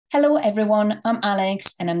Hello, everyone. I'm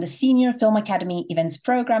Alex, and I'm the Senior Film Academy Events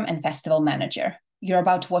Program and Festival Manager. You're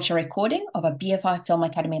about to watch a recording of a BFI Film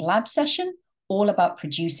Academy Lab session all about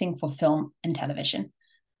producing for film and television.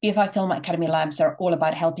 BFI Film Academy Labs are all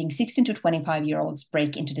about helping 16 to 25-year-olds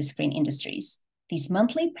break into the screen industries. These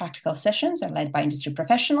monthly practical sessions are led by industry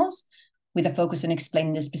professionals with a focus on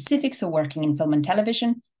explaining the specifics of working in film and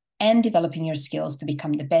television and developing your skills to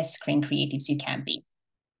become the best screen creatives you can be.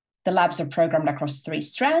 The labs are programmed across 3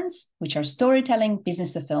 strands, which are storytelling,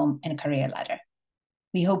 business of film, and career ladder.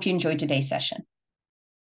 We hope you enjoyed today's session.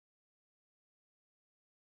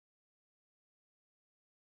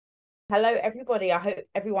 Hello, everybody. I hope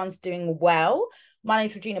everyone's doing well. My name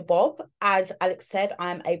is Georgina Bobb. As Alex said,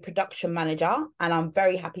 I'm a production manager, and I'm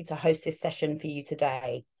very happy to host this session for you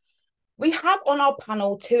today. We have on our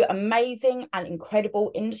panel 2 amazing and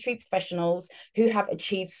incredible industry professionals who have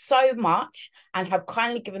achieved so much and have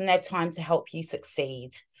kindly given their time to help you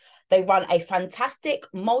succeed. They run a fantastic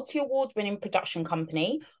multi-award winning production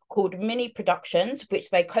company called Mini Productions,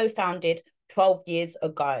 which they co-founded 12 years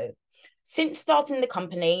ago. Since starting the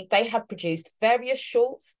company, they have produced various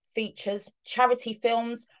shorts, features, charity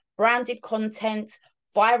films, branded content,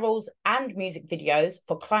 virals, and music videos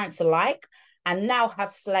for clients alike, and now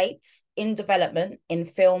have slates in development in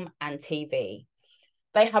film and TV.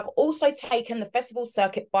 They have also taken the festival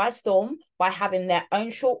circuit by storm by having their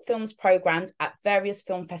own short films programmed at various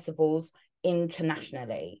film festivals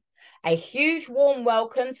internationally. A huge warm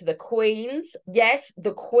welcome to the queens, yes,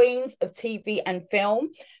 the queens of TV and film,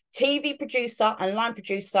 TV producer and line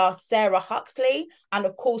producer Sara Huxley, and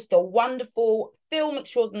of course the wonderful film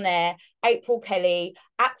extraordinaire Kelley,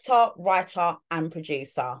 actor, writer and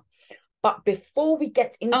producer. But before we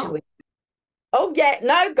get into it, oh yeah,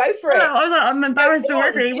 no, go for it. I was like, I'm embarrassed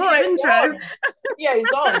already. What an intro.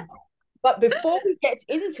 Video's on. But before we get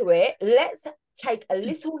into it, let's take a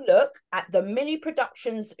little look at the Mini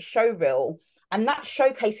Productions show reel, and that's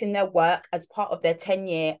showcasing their work as part of their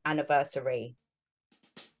 10-year anniversary.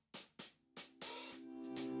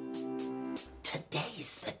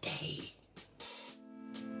 Today's the day.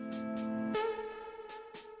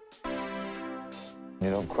 You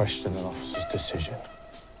don't question an officer's decision.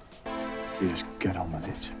 You just get on with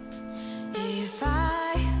it. If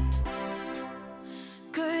I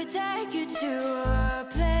could take you to a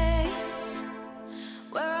place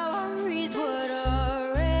where our worries would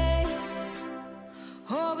erase,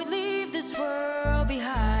 or we'd leave this world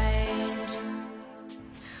behind.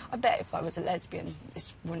 I bet if I was a lesbian,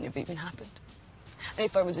 this wouldn't have even happened. And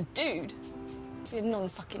if I was a dude, it'd be a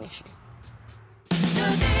non-fucking issue. The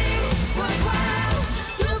things worthwhile,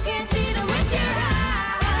 you can see them with your eyes.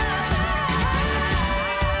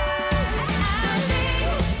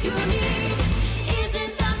 Everything you need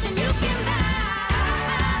isn't something you can buy.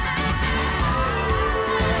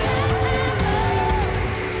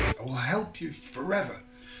 I will help you forever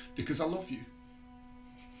because I love you.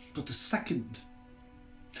 But the second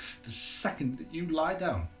that you lie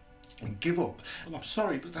down and give up, and I'm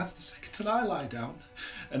sorry, but that's the second that I lie down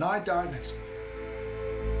and I die next to you.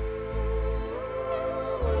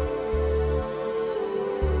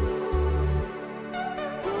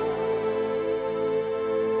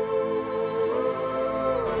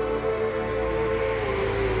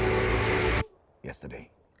 Yesterday.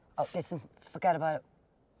 Oh, listen, forget about it.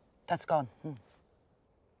 That's gone.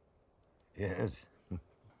 Yeah, it is.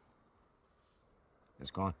 It's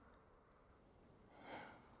gone.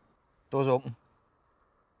 Door's open.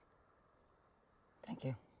 Thank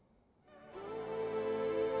you.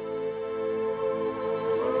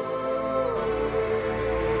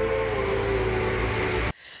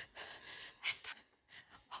 Esther,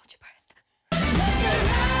 hold your breath.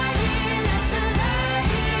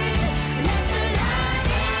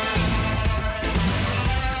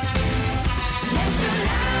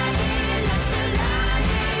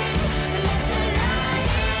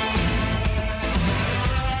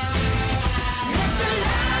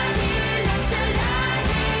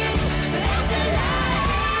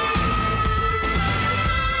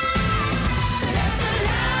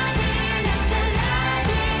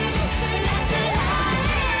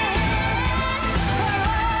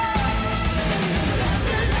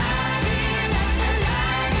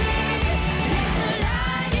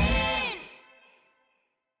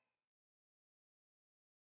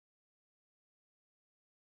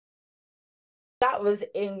 That was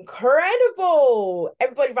incredible.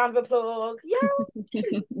 Everybody, round of applause. Yeah.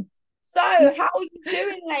 So, how are you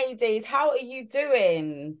doing, ladies? How are you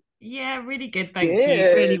doing? Yeah, really good, thank you.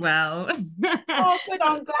 Really well. Oh, good.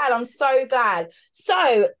 I'm glad. I'm so glad.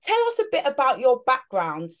 So, tell us a bit about your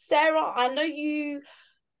background. Sara, I know you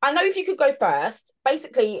I know if you could go first.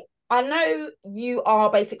 Basically, I know you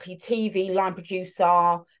are basically TV line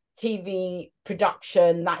producer, TV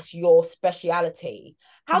production. That's your speciality.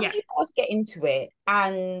 How did you first get into it,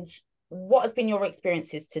 and what has been your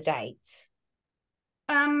experiences to date?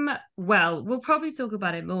 Well, we'll probably talk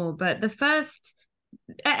about it more, but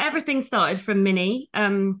everything started from Mini.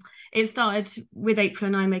 It started with April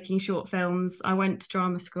and I making short films. I went to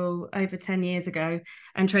drama school over 10 years ago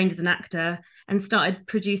and trained as an actor and started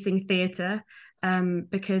producing theatre,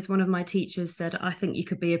 because one of my teachers said, I think you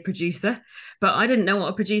could be a producer, but I didn't know what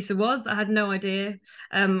a producer was. I had no idea.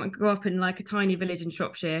 I grew up in like a tiny village in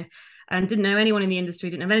Shropshire and didn't know anyone in the industry,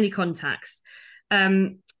 didn't have any contacts.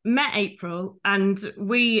 Met April and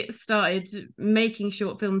we started making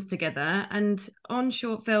short films together. And on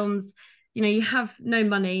short films, you know, you have no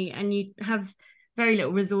money and you have very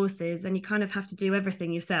little resources and you kind of have to do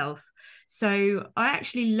everything yourself. So I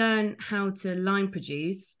actually learned how to line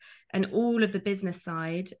produce and all of the business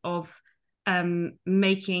side of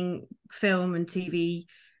making film and TV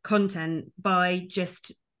content by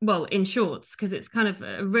just, well, in shorts, because it's kind of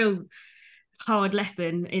a real hard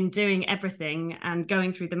lesson in doing everything and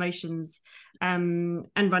going through the motions, and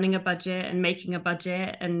running a budget and making a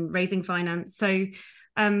budget and raising finance. So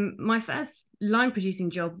my first line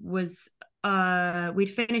producing job was we'd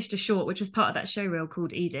finished a short which was part of that show reel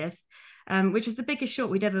called Edith, which was the biggest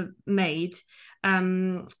short we'd ever made,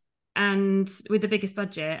 and with the biggest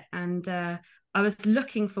budget. And I was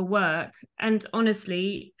looking for work, and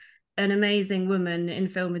honestly, an amazing woman in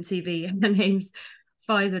film and TV, her name's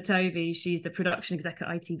Faiza Tovi, she's the production exec at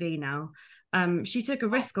ITV now. She took a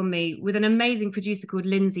risk on me with an amazing producer called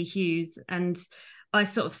Lindsay Hughes, and I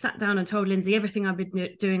sort of sat down and told Lindsay everything I've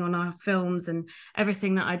been doing on our films and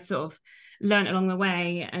everything that I'd sort of learned along the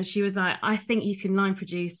way. And she was like, I think you can line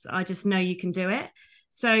produce. I just know you can do it.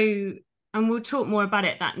 So, and we'll talk more about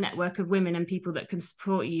it, that network of women and people that can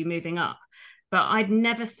support you moving up. But I'd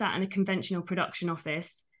never sat in a conventional production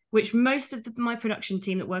office, which most of my production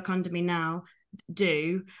team that work under me now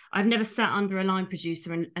do. I've never sat under a line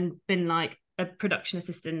producer and been like a production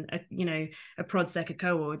assistant, a prod sec, a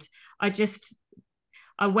co-ord.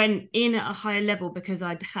 I went in at a higher level because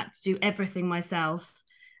I'd had to do everything myself.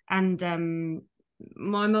 And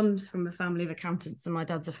my mum's from a family of accountants and my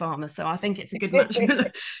dad's a farmer, so I think it's a good match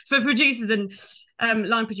for producers and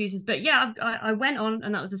line producers. But yeah, I went on,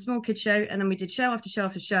 and that was a small kid show, and then we did show after show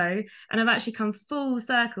after show, and I've actually come full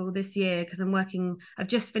circle this year because I've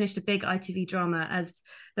just finished a big ITV drama as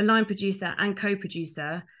the line producer and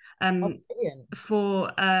co-producer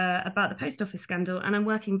for about the post office scandal, and I'm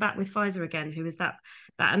working back with Pfizer again, who is that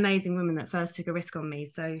amazing woman that first took a risk on me.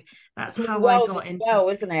 So that's how I got into, well,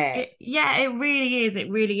 isn't it? Yeah, it really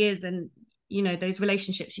is. And you know, those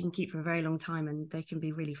relationships you can keep for a very long time, and they can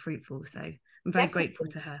be really fruitful. So I'm very grateful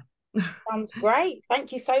to her. Sounds great.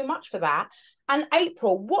 Thank you so much for that. And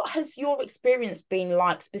April, what has your experience been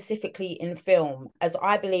like specifically in film? As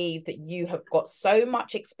I believe that you have got so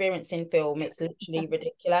much experience in film, it's literally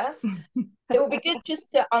ridiculous. It would be good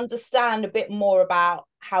just to understand a bit more about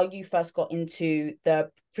how you first got into the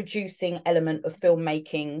producing element of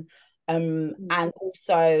filmmaking, and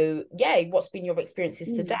also, what's been your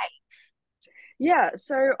experiences to date? Yeah,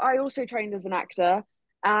 so I also trained as an actor.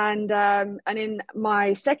 And in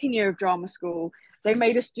my second year of drama school, they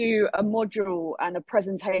made us do a module and a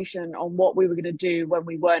presentation on what we were going to do when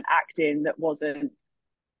we weren't acting that wasn't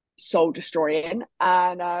soul destroying.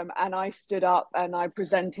 And I stood up and I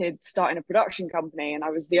presented starting a production company, and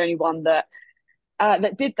I was the only one that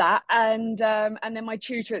did that. And then my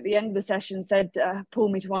tutor at the end of the session said,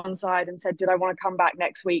 pulled me to one side and said, did I want to come back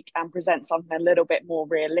next week and present something a little bit more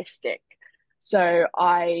realistic? So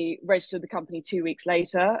I registered the company 2 weeks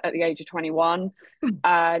later at the age of 21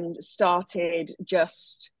 and started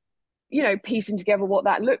just, piecing together what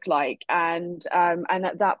that looked like. And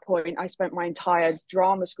at that point, I spent my entire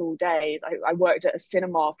drama school days. I worked at a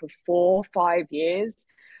cinema for 4-5 years.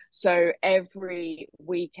 So every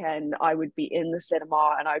weekend I would be in the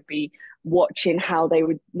cinema and I'd be watching how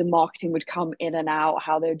the marketing would come in and out,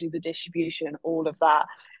 how they would do the distribution, all of that.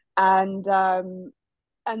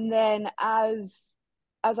 And then as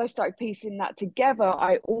I started piecing that together,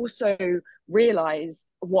 I also realized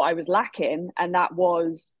what I was lacking, and that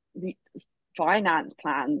was the finance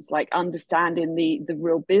plans, like understanding the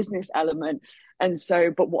real business element. And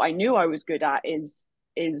so, but what I knew I was good at is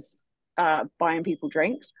buying people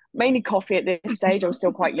drinks, mainly coffee at this stage. I was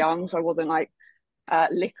still quite young, so I wasn't like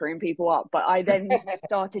liquoring people up. But I then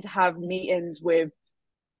started to have meetings with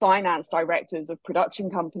finance directors of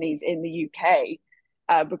production companies in the UK,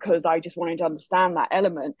 because I just wanted to understand that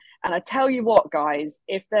element. And I tell you what, guys,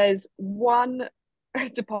 if there's one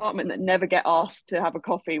department that never get asked to have a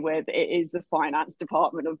coffee with. It is the finance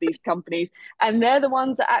department of these companies, and they're the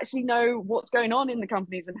ones that actually know what's going on in the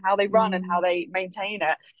companies and how they run and how they maintain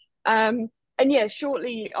it. And yeah,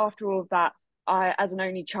 shortly after all of that, I, as an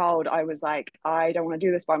only child, I was like, I don't want to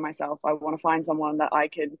do this by myself. I want to find someone that I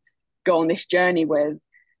can go on this journey with.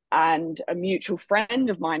 And a mutual friend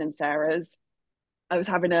of mine and Sarah's, I was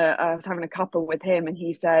having a couple with him, and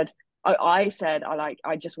he said, I said,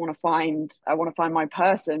 I just want to find my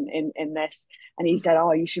person in this. And he said,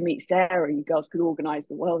 oh, you should meet Sara. You girls could organize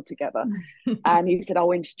the world together. And he said,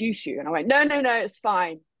 I'll introduce you. And I went, no, it's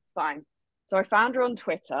fine. It's fine. So I found her on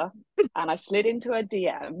Twitter and I slid into her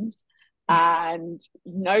DMs, and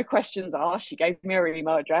no questions asked. She gave me her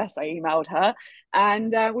email address. I emailed her,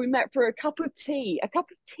 and we met for a cup of tea,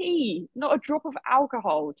 not a drop of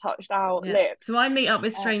alcohol touched our lips. So I meet up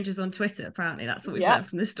with strangers on Twitter. Apparently that's what we've learned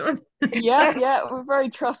from this story. yeah, we're very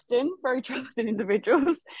trusting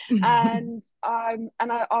individuals. And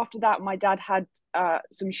after that, my dad had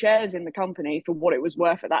some shares in the company for what it was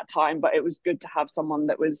worth at that time, but it was good to have someone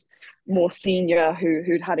that was more senior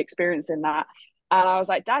who'd had experience in that. And I was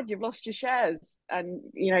like, Dad, you've lost your shares. And,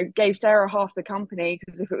 gave Sara half the company,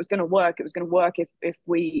 because if it was going to work, it was going to work if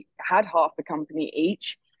we had half the company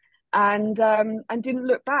each. And didn't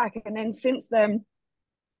look back. And then since then,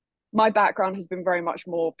 my background has been very much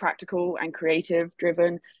more practical and creative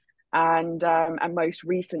driven. And most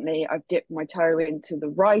recently, I've dipped my toe into the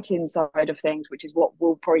writing side of things, which is what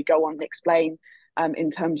we'll probably go on and explain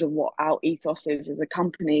in terms of what our ethos is as a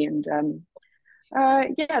company. And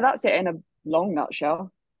that's it in a long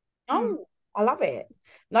nutshell. Oh, I love it.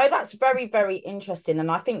 No, that's very, very interesting. And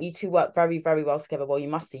I think you two work very, very well together. Well, you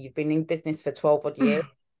must do. You've been in business for 12 odd years.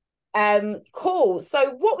 Cool.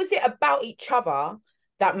 So what was it about each other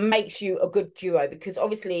that makes you a good duo? Because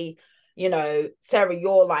obviously, Sara,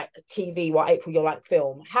 you're like TV, while April, you're like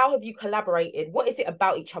film. How have you collaborated? What is it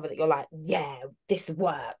about each other that you're like, yeah, this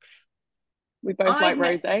works? We both like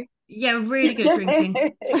rosé. Yeah, really good drinking.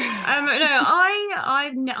 When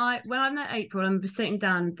I met April, I'm sitting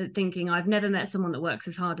down thinking I've never met someone that works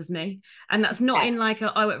as hard as me, and that's not in like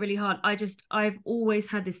I work really hard. I've always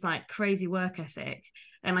had this like crazy work ethic,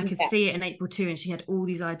 and I could see it in April too. And she had all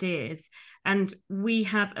these ideas, and we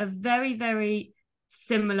have a very, very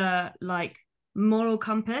similar like moral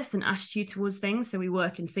compass and attitude towards things. So we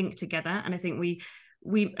work in sync together, and I think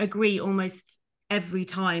we agree almost every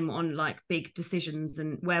time on like big decisions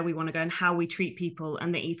and where we want to go and how we treat people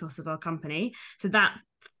and the ethos of our company. So that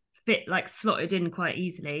fit like slotted in quite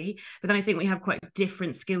easily. But then I think we have quite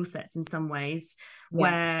different skill sets in some ways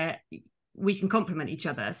where we can complement each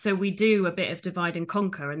other. So we do a bit of divide and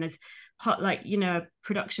conquer, and there's a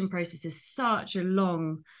production process is such a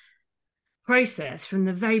long process from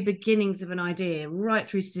the very beginnings of an idea right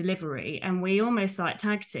through to delivery, and we almost like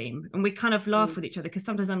tag team, and we kind of laugh with each other, because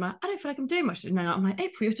sometimes I'm like, I don't feel like I'm doing much, and then I'm like,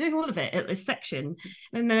 April, you're doing all of it at this section,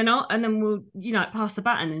 and then we'll pass the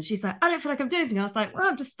baton, and she's like, I don't feel like I'm doing anything. I was like, well,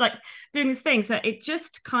 I'm just like doing this thing. So it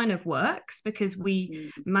just kind of works because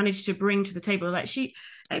we managed to bring to the table, like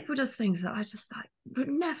April does things that I just like would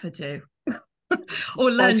never do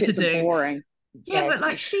or learn to do. Boring. Yeah, but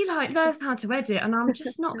like she like learns how to edit, and I'm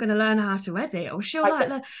just not going to learn how to edit. Or she'll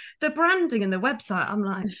like the branding and the website. I'm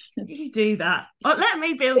like, you do that. Or let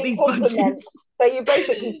me build these budgets. So you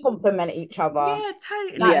basically complement each other. Yeah,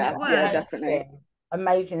 totally. Yeah, definitely.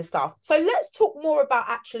 Amazing stuff. So let's talk more about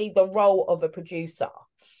actually the role of a producer.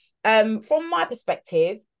 From my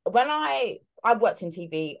perspective, when I've worked in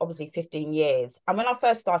TV obviously 15 years, and when I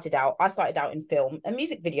first started out, I started out in film and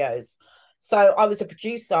music videos. So I was a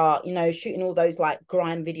producer, shooting all those like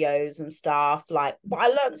grime videos and stuff. But I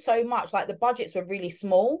learned so much. Like the budgets were really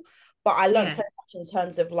small, but I learned so much in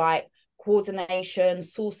terms of like coordination,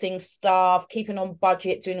 sourcing stuff, keeping on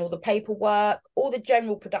budget, doing all the paperwork, all the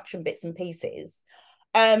general production bits and pieces.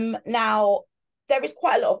 Now there is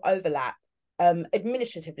quite a lot of overlap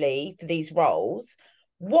administratively for these roles.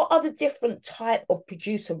 What are the different type of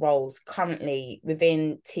producer roles currently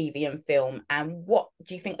within TV and film, and what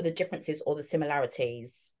do you think are the differences or the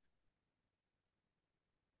similarities?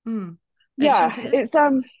 It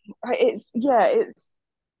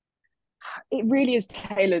really is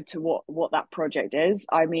tailored to what that project is.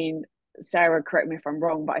 I mean, Sara, correct me if I'm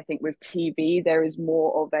wrong, but I think with TV there is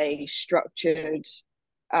more of a structured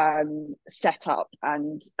setup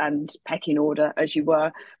and pecking order, as you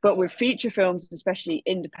were. But with feature films, especially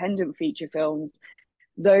independent feature films,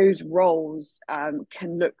 those roles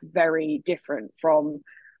can look very different from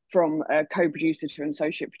a co-producer to an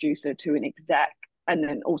associate producer to an exec, and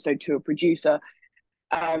then also to a producer.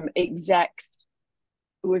 Execs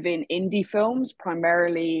within indie films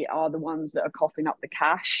primarily are the ones that are coughing up the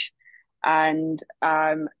cash, and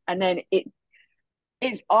then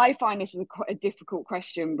it's I find this is quite a difficult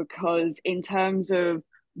question, because in terms of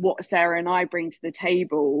what Sarah and I bring to the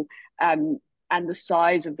table, and the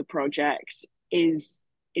size of the project is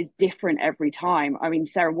different every time. I mean,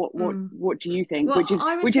 Sarah, what do you think? Well,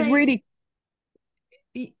 which is really.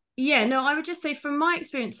 Yeah, no, I would just say from my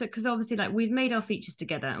experience, because obviously, like, we've made our features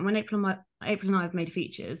together, and when April and I have made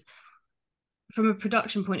features, from a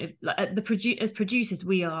production point of like, as producers,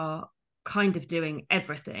 we are kind of doing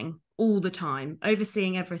everything all the time,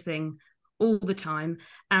 overseeing everything all the time,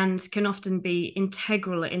 and can often be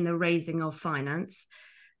integral in the raising of finance.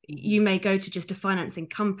 You may go to just a financing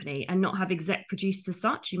company and not have exec producers as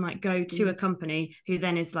such. You might go to a company who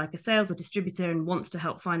then is like a sales or distributor and wants to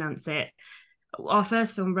help finance it. Our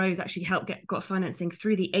first film, Rose, actually got financing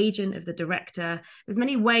through the agent of the director. There's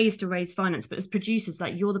many ways to raise finance, but as producers,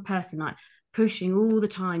 like, you're the person like pushing all the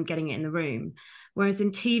time, getting it in the room. Whereas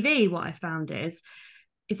in TV, what I found is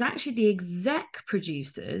actually the exec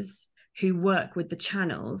producers who work with the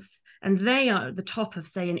channels, and they are at the top of,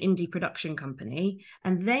 say, an indie production company,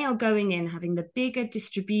 and they are going in having the bigger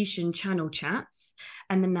distribution channel chats,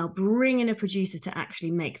 and then they'll bring in a producer to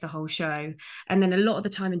actually make the whole show. And then a lot of the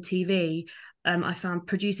time in TV, I found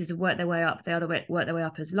producers have worked their way up. They either work their way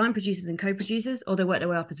up as line producers and co-producers, or they work their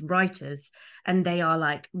way up as writers, and they are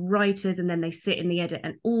like writers, and then they sit in the edit,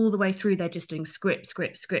 and all the way through they're just doing script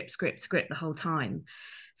the whole time.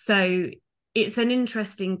 So it's an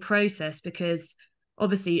interesting process, because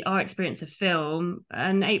obviously our experience of film,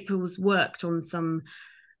 and April's worked on some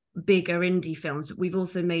bigger indie films, but we've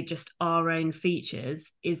also made just our own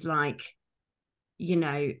features, is like, you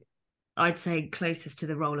know, I'd say closest to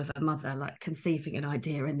the role of a mother, like conceiving an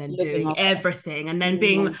idea and then doing everything, and then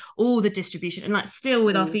being all the distribution, and like still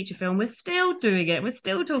with our feature film, we're still doing it, we're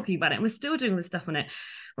still talking about it, and we're still doing the stuff on it.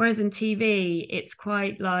 Whereas in TV, it's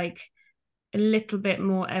quite like a little bit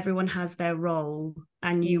more, everyone has their role,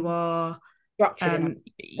 and you are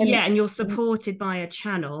and you're supported by a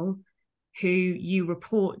channel who you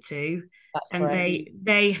report to. That's and correct.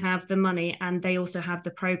 They have the money, and they also have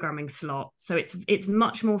the programming slot, so it's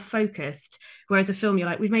much more focused. Whereas a film, you're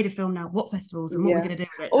like, we've made a film, now what festivals and what we're going to do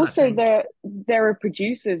with it. Also, there are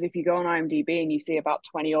producers. If you go on IMDb and you see about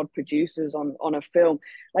 20 odd producers on a film,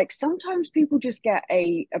 like sometimes people just get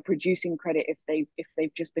a producing credit if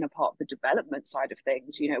they've just been a part of the development side of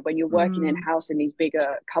things. You know, when you're working in house in these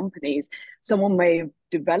bigger companies, someone may have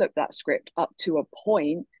developed that script up to a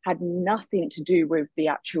point, had nothing to do with the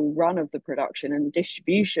actual run of the production and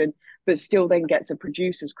distribution, but still then gets a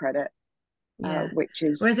producer's credit. Which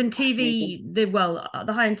is, whereas in TV, the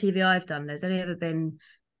high-end TV I've done, there's only ever been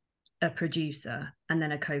a producer and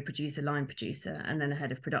then a co-producer, line producer, and then a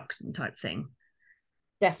head of production type thing.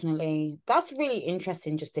 Definitely. That's really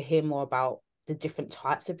interesting, just to hear more about the different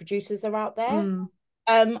types of producers that are out there.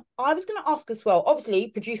 I was going to ask as well, obviously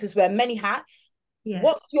producers wear many hats. Yes.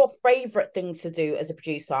 What's your favorite thing to do as a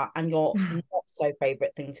producer, and your not so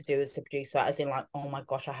favorite thing to do as a producer, as in like, oh my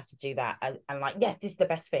gosh, I have to do that, and like, yes, this is the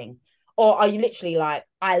best thing? Or are you literally like,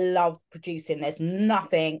 I love producing, there's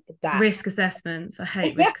nothing that... Risk assessments. I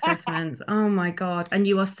hate risk assessments. Oh my God. And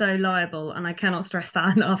you are so liable, and I cannot stress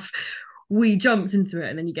that enough. We jumped into it,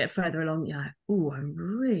 and then you get further along, you're like, oh, I'm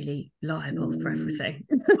really liable for everything.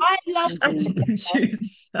 I love I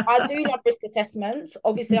do love risk assessments.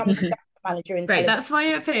 Obviously, I'm a production manager in Great, that's why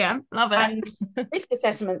you're at PM. Love it. And risk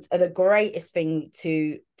assessments are the greatest thing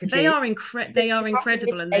to produce. They are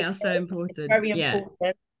incredible, and they are so important. It's very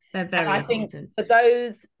important. They're very important. I think for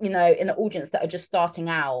those, you know, in the audience that are just starting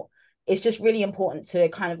out, it's just really important to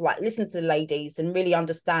kind of like listen to the ladies and really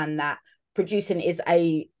understand that producing is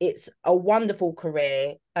a wonderful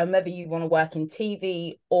career, whether you want to work in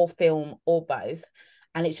TV or film or both.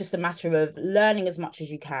 And it's just a matter of learning as much as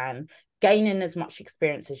you can, gaining as much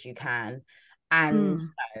experience as you can. And you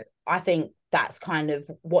know, I think that's kind of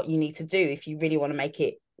what you need to do if you really want to make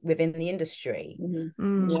it within the industry.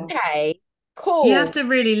 Okay, cool. You have to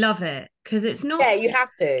really love it, because it's not... Yeah, you have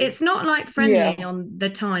to. It's not like friendly on the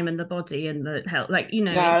time and the body and the health. Like, you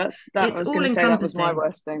know, it's all encompassing. That was my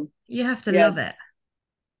worst thing. You have to love it.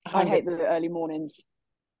 I hate the early mornings.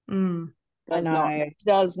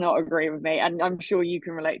 Does not agree with me, and I'm sure you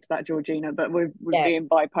can relate to that, Georgina. But with being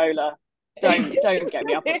bipolar, don't get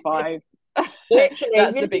me up at 5.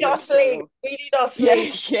 Literally, we need our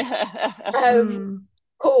sleep.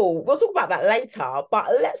 Cool. We'll talk about that later, but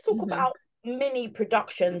let's talk about mini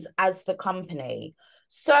productions as the company.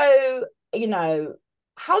 So, you know,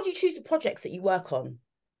 how do you choose the projects that you work on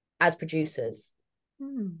as producers?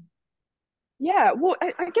 Yeah, well,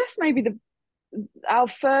 I guess maybe our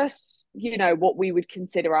first, you know, what we would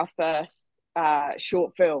consider our first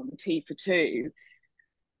short film, Tea for Two.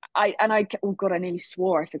 Oh God, I nearly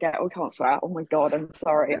swore. I forget. Oh, I can't swear. Oh my God, I'm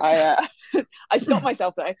sorry. I stopped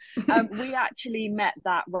myself though. We actually met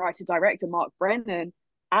that writer director Mark Brennan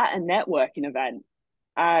at a networking event.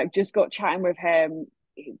 Just got chatting with him.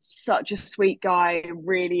 He's such a sweet guy,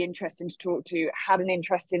 really interesting to talk to. Had an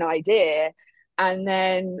interesting idea, and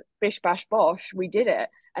then bish bash bosh, we did it.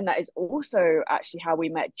 And that is also actually how we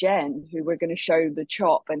met Jen, who we're going to show the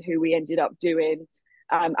chop, and who we ended up doing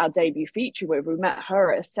our debut feature with. We met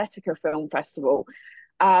her at a Setica Film Festival.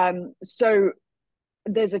 So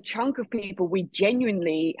there's a chunk of people we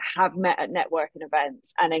genuinely have met at networking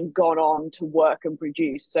events and then gone on to work and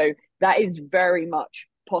produce. So that is very much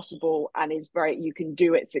possible, and is very, you can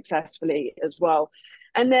do it successfully as well.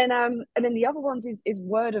 And then the other ones is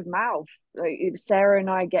word of mouth. Like Sara and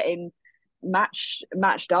I getting matched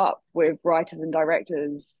up with writers and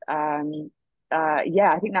directors. I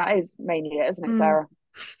think that is mainly it, isn't it, Sara?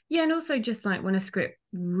 Yeah, and also just like when a script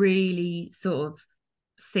really sort of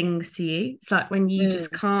sings to you, it's like when you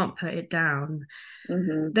just can't put it down.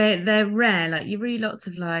 They're rare. Like you read lots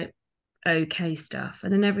of like okay stuff,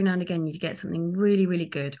 and then every now and again you get something really, really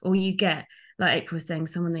good, or you get, like April was saying,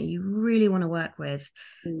 someone that you really want to work with,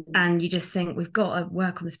 and you just think we've got to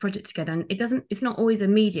work on this project together. And it's not always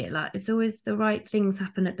immediate. Like it's always the right things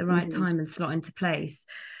happen at the right time and slot into place.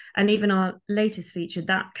 And even our latest feature,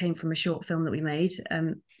 that came from a short film that we made.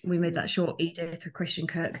 We made that short, Edith, with Christian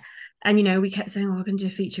Cook. And, you know, we kept saying, we're going to do a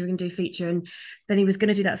feature, we're going to do a feature. And then he was going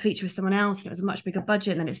to do that feature with someone else, and it was a much bigger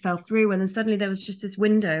budget, and then it fell through. And then suddenly there was just this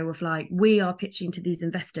window of like, we are pitching to these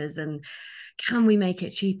investors, and can we make it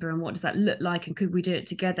cheaper? And what does that look like? And could we do it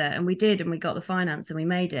together? And we did, and we got the finance and we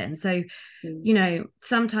made it. And so, you know,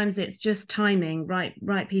 sometimes it's just timing,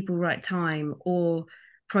 right people, right time, or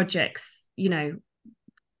projects, you know,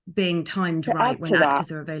 being timed right when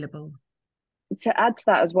actors are available. To add to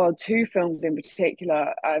that as well, two films in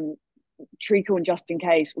particular, Treacle and Just in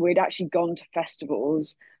Case, we'd actually gone to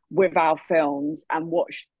festivals with our films and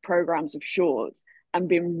watched programs of shorts and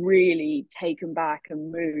been really taken back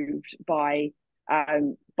and moved by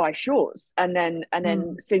shorts. And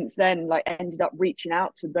then since then, like, ended up reaching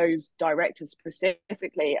out to those directors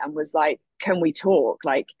specifically and was like, can we talk?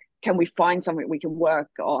 Like, can we find something we can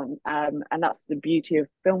work on? And that's the beauty of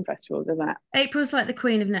film festivals, isn't it? April's like the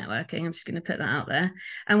queen of networking. I'm just going to put that out there.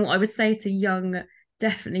 And what I would say to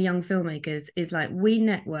definitely young filmmakers is, like, we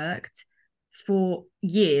networked for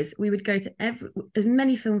years. We would go to as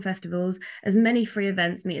many film festivals, as many free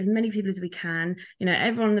events, meet as many people as we can. You know,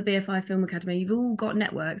 everyone in the BFI Film Academy, you've all got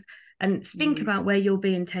networks. And think about where you'll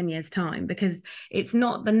be in 10 years' time, because it's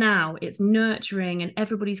not the now, it's nurturing, and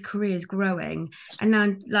everybody's career is growing. And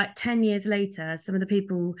now, like 10 years later, some of the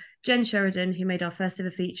people, Jen Sheridan, who made our first ever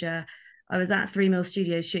feature, I was at 3 Mill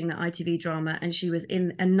Studios shooting that ITV drama, and she was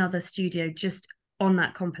in another studio just on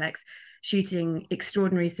that complex shooting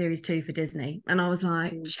Extraordinary Series 2 for Disney. And I was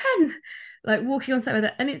like, Jen, like walking on set with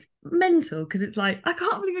her, and it's mental, because it's like, I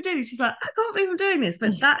can't believe you're doing this. She's like, I can't believe I'm doing this.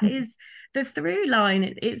 But that is the through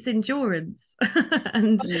line. It's endurance.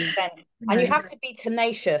 And you have to be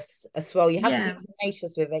tenacious as well. You have to be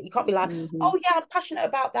tenacious with it. You can't be like, oh yeah, I'm passionate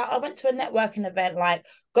about that. I went to a networking event. Like,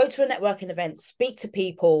 go to a networking event, speak to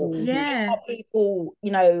people, help people,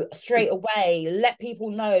 you know, straight away. Let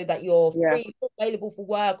people know that you're free, available for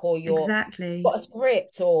work, or you're got a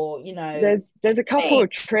script, or, you know. There's a couple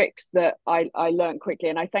of tricks that I learned quickly,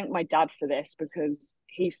 and I thank my dad for this, because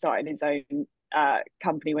he started his own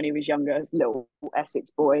company when he was younger, as a little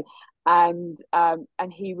Essex boy, and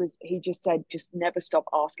he just said, just never stop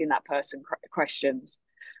asking that person questions.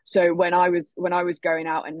 So when I was going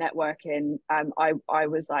out and networking, I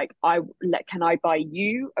was like, can I buy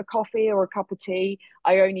you a coffee or a cup of tea?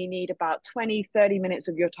 I only need about 20-30 minutes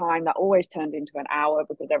of your time. That always turns into an hour,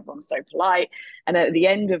 because everyone's so polite. And at the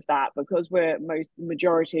end of that, because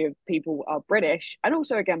majority of people are British and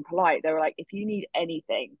also, again, polite, they were like, if you need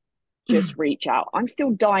anything, just reach out. I'm still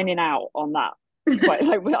dining out on that.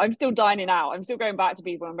 I'm still dining out. I'm still going back to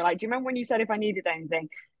people and be like, do you remember when you said if I needed anything?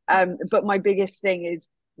 But my biggest thing is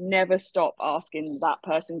never stop asking that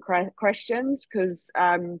person questions, because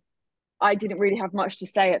I didn't really have much to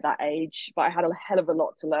say at that age, but I had a hell of a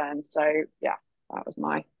lot to learn. So yeah, that was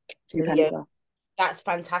my 2 pence there. That's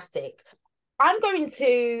fantastic. I'm going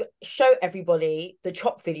to show everybody the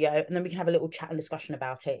chop video, and then we can have a little chat and discussion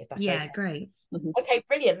about it, if that's okay. Yeah, great. Okay,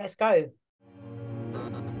 brilliant. Let's go.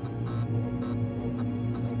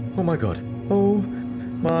 Oh my god. Oh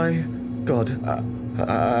my god.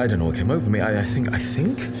 I don't know what came over me. I think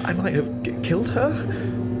I might have killed her.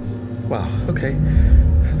 Wow, okay.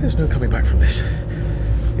 There's no coming back from this.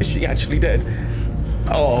 Is she actually dead?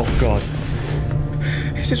 Oh, God.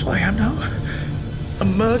 Is this what I am now? A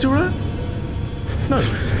murderer? No,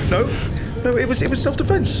 it was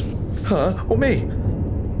self-defense. Her or me.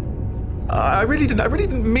 I really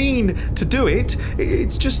didn't mean to do it.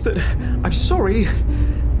 It's just that I'm sorry,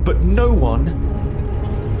 but no one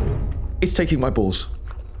is taking my balls.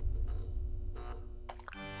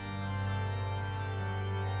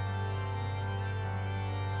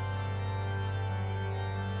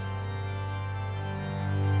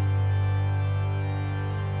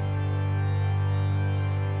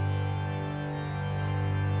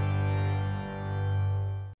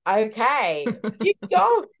 Okay. Cute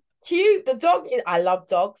dog. Cute. The dog is, I love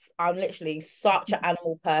dogs. I'm literally such an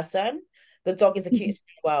animal person. The dog is the cutest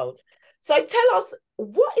in the world. So tell us,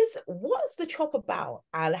 what's the chop about,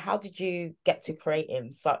 and how did you get to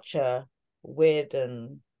creating such a weird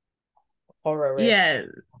and horror-ish? Yeah,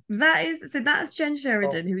 that's Jen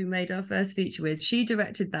Sheridan, who we made our first feature with. She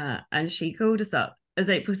directed that, and she called us up. As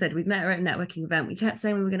April said, we'd met her at a networking event. We kept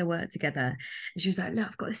saying we were going to work together, and she was like, "Look,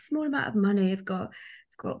 I've got a small amount of money. I've got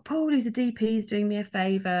Paul, who's a DP, who's doing me a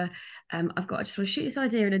favour. I just want to shoot this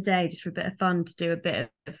idea in a day, just for a bit of fun, to do a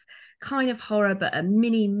bit of kind of horror, but a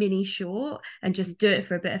mini short, and just do it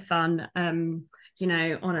for a bit of fun, on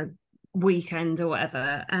a weekend or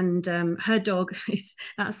whatever." And her dog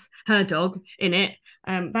that's her dog in it.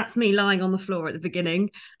 That's me lying on the floor at the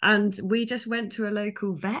beginning, and we just went to a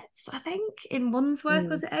local vet's, I think in Wandsworth.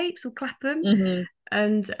 Was it Apes or Clapham?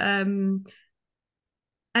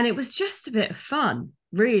 And it was just a bit of fun,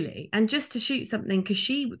 really, and just to shoot something, because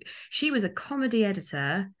she was a comedy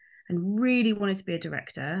editor and really wanted to be a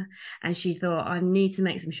director, and she thought, I need to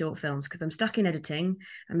make some short films because I'm stuck in editing.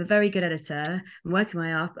 I'm a very good editor, I'm working my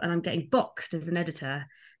way up, and I'm getting boxed as an editor.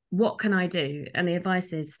 What can I do? And the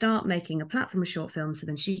advice is start making a platform of short films, so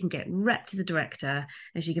then she can get repped as a director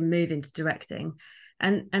and she can move into directing.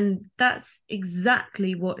 And that's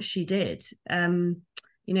exactly what she did.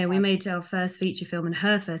 We made our first feature film and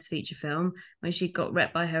her first feature film when she got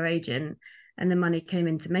repped by her agent, and the money came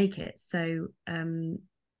in to make it. So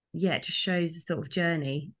it just shows the sort of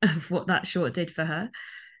journey of what that short did for her.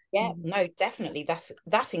 Yeah, no, definitely.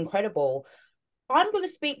 That's incredible. I'm going to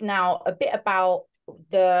speak now a bit about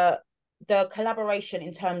the collaboration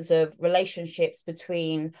in terms of relationships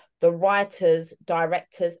between the writers,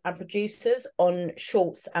 directors, and producers on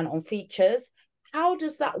shorts and on features. How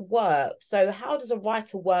does that work? So how does a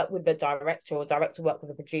writer work with a director, or a director work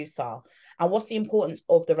with a producer? And what's the importance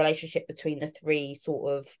of the relationship between the three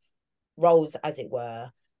sort of roles, as it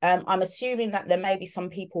were? I'm assuming that there may be some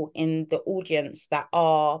people in the audience that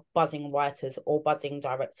are budding writers or budding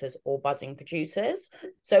directors or budding producers.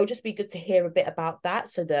 So it'll just be good to hear a bit about that,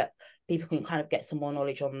 so that people can kind of get some more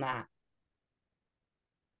knowledge on that.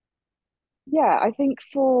 Yeah, I think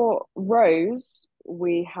for Rose,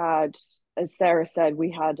 we had, as Sara said, we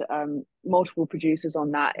had multiple producers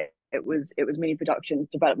on that. It was Mini Productions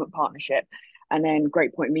Development Partnership, and then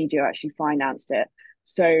Great Point Media actually financed it.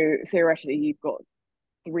 So theoretically, you've got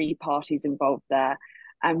 3 parties involved there.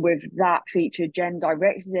 And with that feature, Jen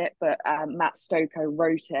directed it, but Matt Stokoe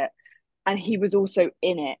wrote it, and he was also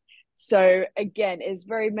in it. So again, it's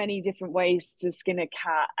very many different ways to skin a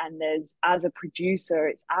cat. And there's, as a producer,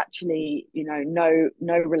 it's actually, no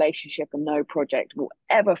relationship and no project will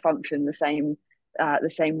ever function the same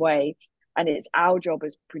way. And it's our job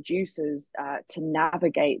as producers to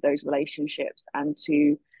navigate those relationships and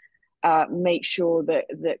to make sure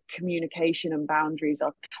that communication and boundaries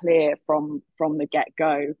are clear from the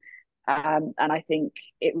get-go. And I think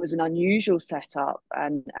it was an unusual setup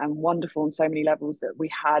and wonderful on so many levels that we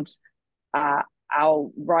had our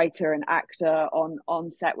writer and actor on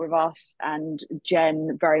set with us, and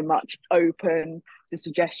Jen very much open to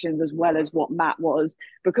suggestions, as well as what Matt was,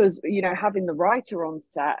 because having the writer on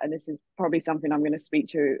set, and this is probably something I'm going to speak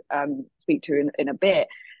to in a bit,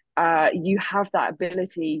 you have that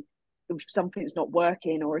ability. If something's not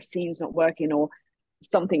working, or a scene's not working, or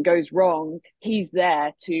something goes wrong, he's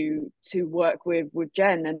there to work with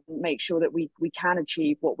Jen and make sure that we can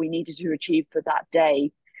achieve what we needed to achieve for that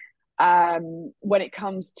day. When it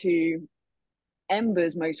comes to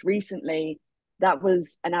Embers, most recently, that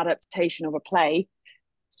was an adaptation of a play.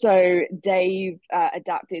 So Dave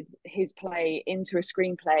adapted his play into a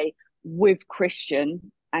screenplay with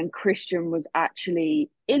Christian, and Christian was actually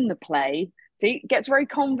in the play. See, it gets very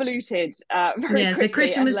convoluted very quickly. So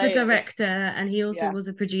Christian was the director, and he also was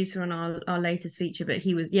a producer on our latest feature, but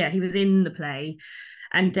he was in the play.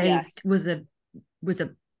 And Dave was a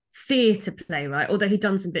theatre playwright, although he'd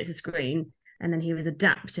done some bits of screen. and then he was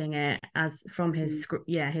adapting it as from his script.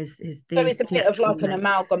 Yeah, his So it's a bit of like an theatrical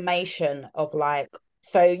amalgamation of like,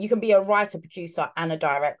 so you can be a writer, producer, and a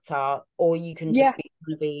director, or you can just be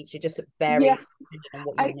one of each. It just varies depending on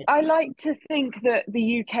what you want to do. I like to think that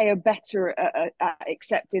the UK are better at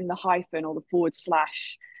accepting the hyphen or the forward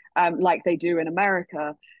slash, like they do in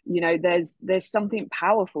America. You know, there's something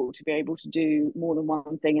powerful to be able to do more than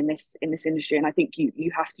one thing in this industry, and I think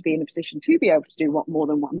you have to be in a position to be able to do more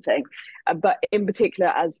than one thing. But in particular,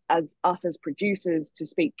 as us as producers, to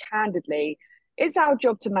speak candidly, it's our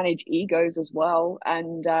job to manage egos as well,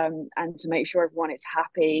 and to make sure everyone is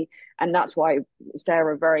happy. And that's why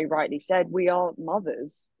Sara very rightly said we are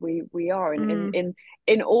mothers. We are in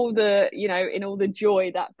all the, you know, in all the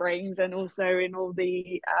joy that brings, and also in all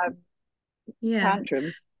the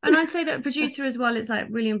tantrums. And I'd say that a producer as well, it's like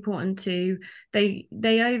really important to they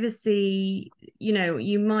oversee, you know,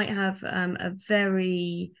 you might have a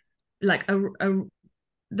very like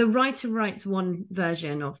the writer writes one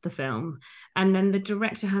version of the film, and then the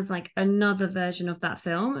director has like another version of that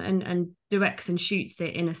film and directs and shoots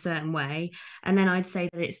it in a certain way. And then I'd say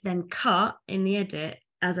that it's then cut in the edit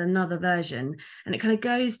as another version. And it kind of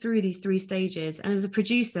goes through these three stages. And as a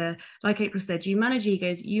producer, like April said, you manage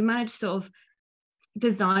egos, you manage sort of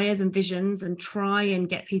desires and visions, and try and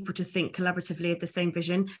get people to think collaboratively of the same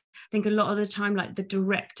vision. I think a lot of the time, like the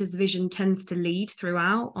director's vision tends to lead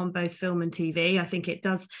throughout on both film and TV. I think it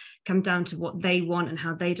does come down to what they want and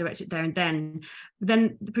how they direct it there and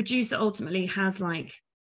then the producer ultimately has like,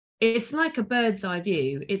 it's like a bird's eye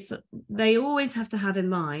view. They always have to have in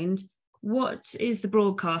mind, what is the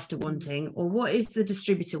broadcaster wanting, or what is the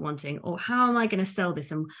distributor wanting, or how am I going to sell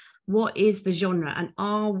this, and what is the genre, and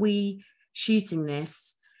are we shooting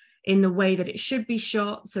this in the way that it should be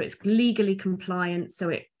shot, so it's legally compliant, so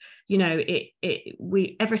it, you know,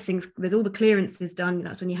 there's all the clearances done.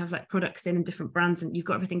 That's when you have like products in and different brands, and you've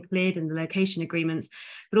got everything cleared and the location agreements.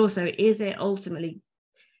 But also, is it ultimately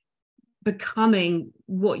becoming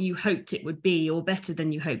what you hoped it would be, or better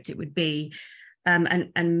than you hoped it would be,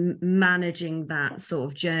 and managing that sort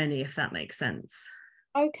of journey, if that makes sense.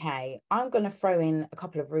 Okay, I'm going to throw in a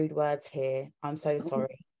couple of rude words here. I'm so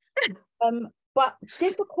sorry. But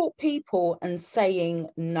difficult people and saying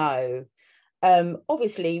no.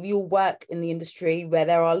 Obviously, you'll work in the industry where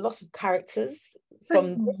there are lots of characters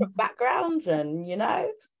from different backgrounds, and you know.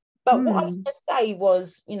 But what I was going to say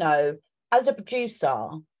was, you know, as a producer,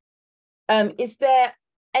 is there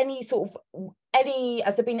any sort of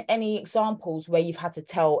has there been any examples where you've had to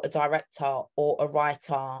tell a director or a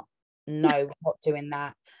writer, no, we're not doing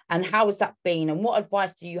that? And how has that been? And what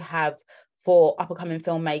advice do you have for up-and-coming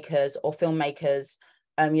filmmakers or filmmakers,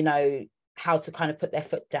 you know, how to kind of put their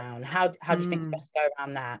foot down? How do you think it's best to go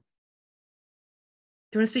around that?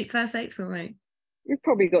 Do you want to speak first, April, or me? We've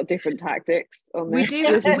probably got different tactics on this. We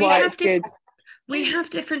do. Which is why it's good. We have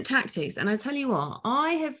different tactics, and I tell you what,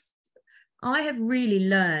 I have really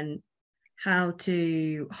learned how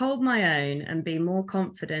to hold my own and be more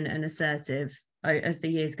confident and assertive as the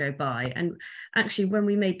years go by. And actually, when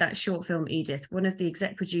we made that short film Edith, one of the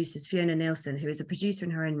exec producers, Fiona Nielsen, who is a producer in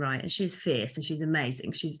her own right, and she's fierce and she's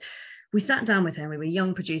amazing, we sat down with her, and we were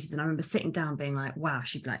young producers, and I remember sitting down being like, wow.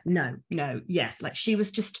 She'd be like, no, yes. Like she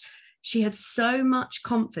had so much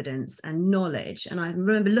confidence and knowledge, and I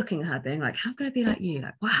remember looking at her being like, how can I be like you?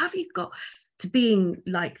 Like, what have you got to being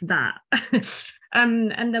like that?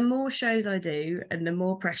 And the more shows I do, and the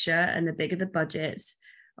more pressure, and the bigger the budgets,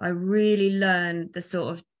 I really learn the sort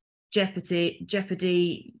of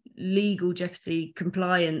jeopardy, legal jeopardy,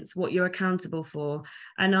 compliance, what you're accountable for.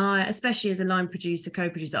 And I, especially as a line producer,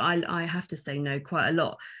 co-producer, I have to say no quite a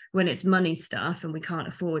lot when it's money stuff and we can't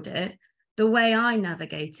afford it. The way I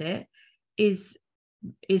navigate it is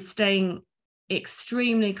staying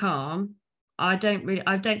extremely calm. I don't think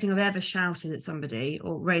I've ever shouted at somebody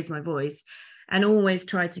or raised my voice, and always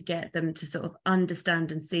try to get them to sort of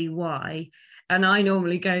understand and see why. And I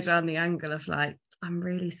normally go down the angle of like, I'm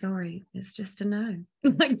really sorry, it's just a no.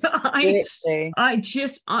 Like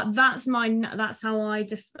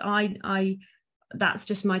that's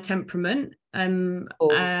just my temperament. And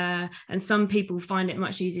some people find it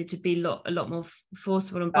much easier to be a lot more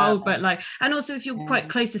forceful and bold, but like, and also if you're quite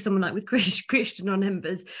close to someone like with Christian on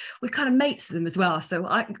Embers, we're kind of mates with them as well,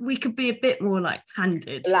 so we could be a bit more like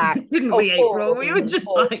handed, didn't we, April? We were just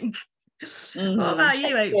like, what about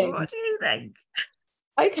you, April? What do you think?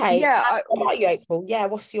 Okay, yeah. What about you, April? Yeah,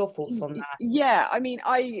 what's your thoughts on that? Yeah, I mean,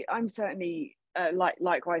 I'm certainly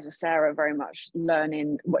likewise with Sara, very much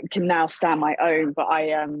learning, can now stand my own, but I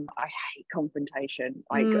hate confrontation.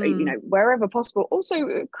 You know, wherever possible.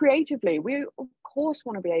 Also creatively, we of course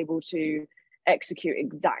want to be able to execute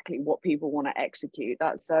exactly what people want to execute.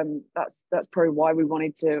 That's probably why we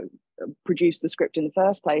wanted to produce the script in the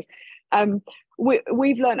first place.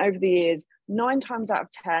 We've learned over the years, 9 times out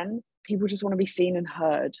of 10, people just want to be seen and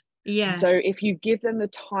heard. Yeah. So if you give them the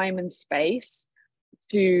time and space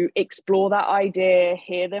to explore that idea,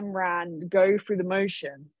 hear them rant, go through the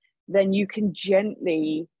motions, then you can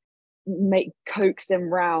gently coax them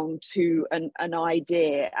round to an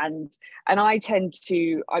idea. And I tend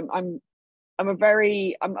to, I'm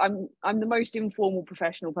the most informal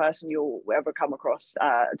professional person you'll ever come across,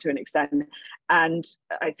 to an extent. And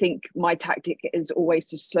I think my tactic is always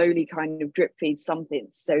to slowly kind of drip feed something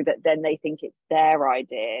so that then they think it's their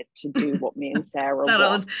idea to do what me and Sarah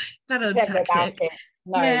want. That old tactic.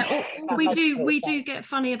 No, yeah, we do get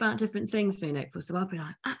funny about different things, me and April. So I'll be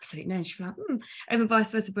like, absolutely no. And she'll be like, and vice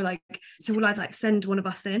versa. We're like, so we'll either like send one of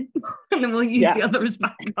us in, and then we'll use the other as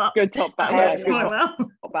backup. Good top back. Works quite well.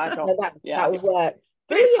 That would work.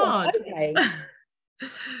 But it's hard. Okay.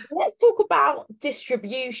 Let's talk about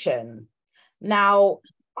distribution. Now,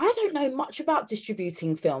 I don't know much about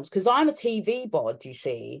distributing films because I'm a TV bod, you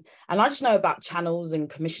see, and I just know about channels and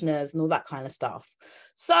commissioners and all that kind of stuff.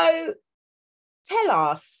 So tell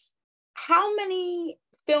us, how many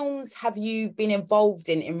films have you been involved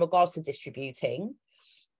in regards to distributing,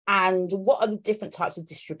 and what are the different types of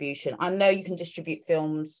distribution? I know you can distribute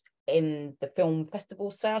films in the film festival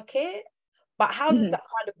circuit, but how does that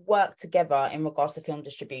kind of work together in regards to film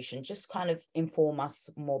distribution? Just kind of inform us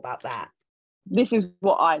more about that. This is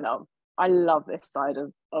what I love. I love this side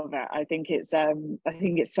of it. I think it's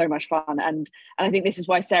so much fun, and I think this is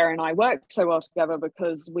why Sarah and I work so well together,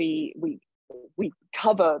 because we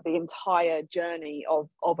cover the entire journey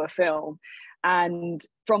of a film. And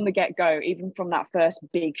from the get-go, even from that first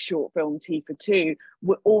big short film T for Two,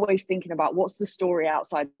 we're always thinking about what's the story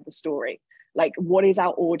outside the story. Like, what is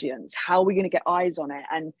our audience? How are we going to get eyes on it?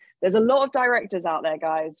 And there's a lot of directors out there,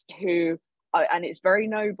 guys, who and it's very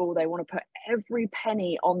noble, they want to put every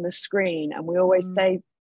penny on the screen, and we always say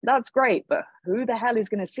that's great, but who the hell is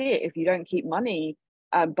going to see it if you don't keep money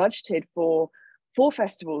budgeted for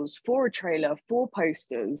festivals, for a trailer, for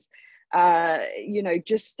posters?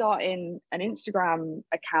 Just starting an Instagram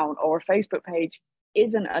account or a Facebook page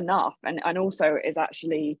isn't enough, and also is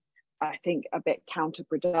actually, I think, a bit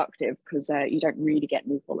counterproductive, because you don't really get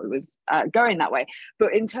new followers going that way.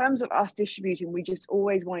 But in terms of us distributing, we just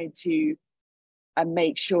always wanted to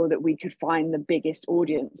make sure that we could find the biggest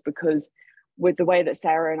audience, because with the way that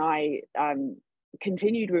Sarah and I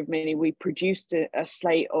continued with Mini, we produced a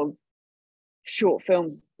slate of short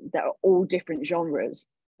films that are all different genres,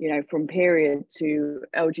 from period to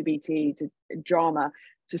LGBT to drama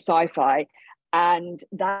to sci-fi. And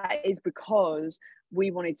that is because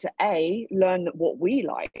we wanted to learn what we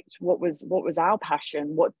liked, what was our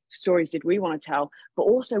passion, what stories did we want to tell, but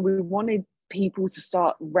also we wanted people to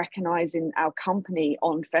start recognizing our company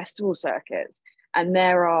on festival circuits. And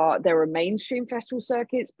there are mainstream festival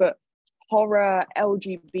circuits, but horror,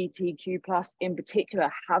 LGBTQ plus in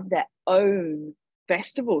particular have their own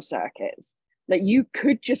festival circuits. Like, you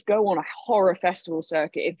could just go on a horror festival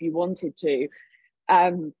circuit if you wanted to.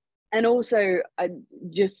 And also,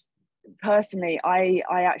 just personally, I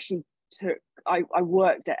actually I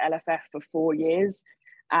worked at LFF for 4 years,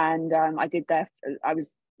 and I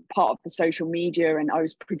was part of the social media, and I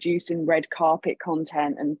was producing red carpet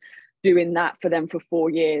content and doing that for them for 4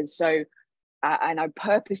 years. So and I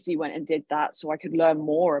purposely went and did that so I could learn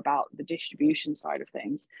more about the distribution side of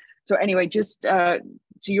things. So anyway, just to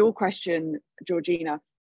your question, Georgina,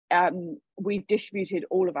 we've distributed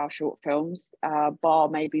all of our short films, bar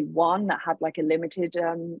maybe one that had like a limited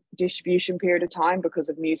distribution period of time because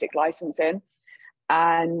of music licensing.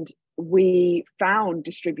 And we found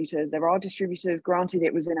distributors. There are distributors, granted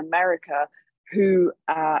it was in America, who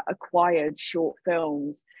acquired short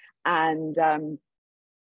films and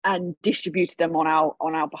distributed them on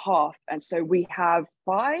our behalf. And so we have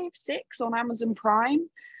 5, 6 on Amazon Prime,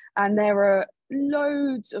 and there are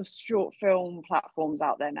loads of short film platforms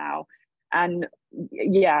out there now. And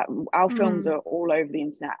yeah, our films are all over the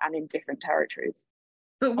internet and in different territories.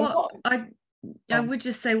 But what I would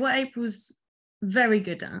just say, what April's very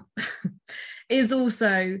good at is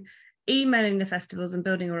also emailing the festivals and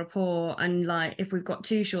building a rapport, and like, if we've got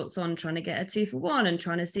 2 shorts on, trying to get a 2 for 1 and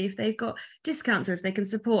trying to see if they've got discounts or if they can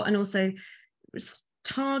support, and also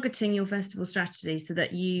targeting your festival strategy so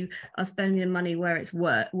that you are spending the money where it's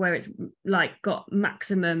like got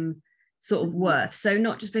maximum sort of worth. So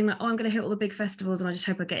not just being like, oh, I'm going to hit all the big festivals and I just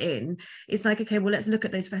hope I get in. It's like, okay, well, let's look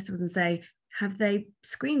at those festivals and say, have they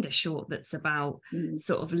screened a short that's about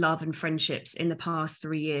sort of love and friendships in the past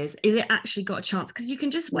 3 years? Is it actually got a chance? Because you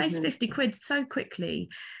can just waste 50 quid so quickly.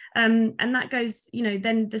 And that goes, you know,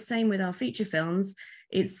 then the same with our feature films.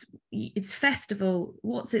 It's festival.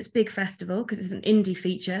 What's its big festival? Because it's an indie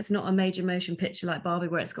feature. It's not a major motion picture like Barbie,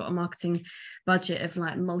 where it's got a marketing budget of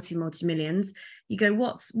like multi millions. You go,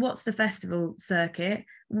 what's the festival circuit?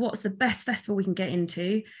 What's the best festival we can get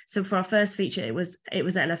into? So for our first feature, it was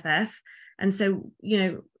LFF. And so, you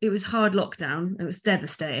know, it was hard lockdown. It was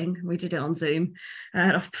devastating. We did it on Zoom.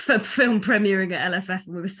 Our film premiering at LFF,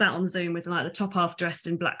 and we were sat on Zoom with like the top half dressed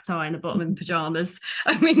in black tie and the bottom in pajamas.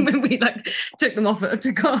 I mean, when we like took them off,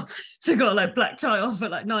 took our like black tie off at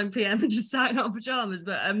like 9 p.m. and just sat in our pajamas.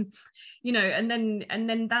 But you know, and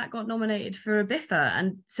then that got nominated for a BFI.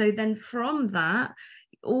 And so then from that,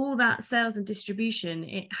 all that sales and distribution,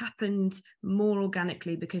 it happened more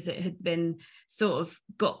organically because it had been sort of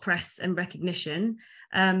got press and recognition.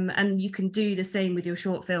 And you can do the same with your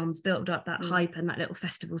short films, build up that hype and that little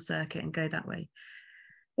festival circuit and go that way.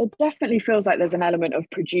 It definitely feels like there's an element of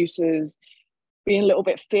producers being a little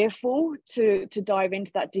bit fearful to dive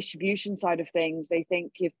into that distribution side of things. They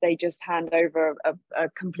think if they just hand over a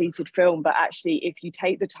completed film, but actually if you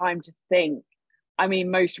take the time to think, I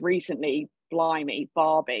mean, most recently, blimey,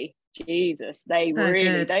 Barbie, Jesus, they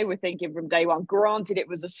were thinking from day one. Granted, it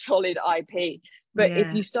was a solid IP, but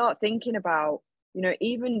if you start thinking about, you know,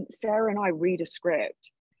 even Sara and I read a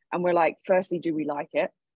script and we're like, firstly, do we like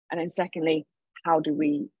it? And then secondly, how do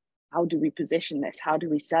we position this? How do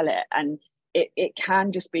we sell it? And it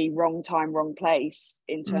can just be wrong time, wrong place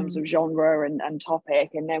in terms of genre and topic,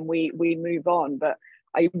 and then we move on. But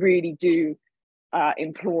I really do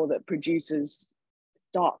implore that producers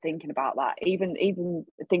start thinking about that. Even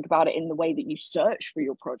think about it in the way that you search for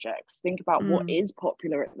your projects. Think about what is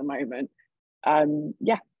popular at the moment.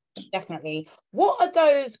 Definitely. What are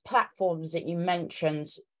those platforms that you mentioned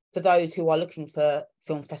for those who are looking for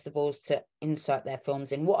film festivals to insert their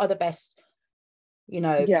films in? What are the best, you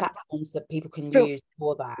know, platforms that people can use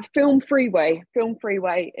for that? Film Freeway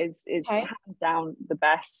is hands down the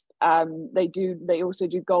best. They also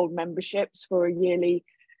do gold memberships for a yearly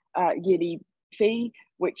fee,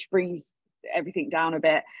 which brings everything down a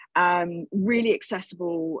bit. Really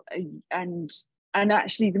accessible, and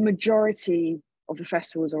actually the majority of the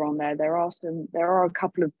festivals are on there. There are a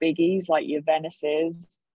couple of biggies like your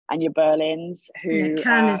Venices and your Berlins who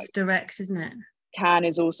Cannes is direct, isn't it? Cannes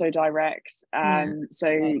is also direct.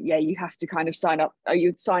 You have to kind of sign up.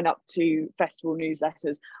 You'd sign up to festival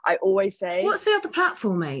newsletters. I always say, what's the other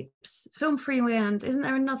platform, mates? Film Freeway, and isn't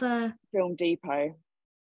there another? Film Depot.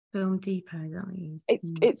 Film Depot.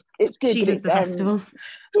 It's good. She does the festivals.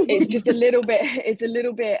 It's just a little bit. It's a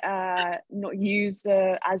little bit not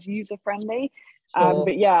user friendly.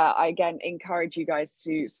 But yeah, I again encourage you guys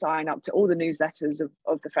to sign up to all the newsletters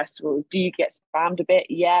of the festival. Do you get spammed a bit?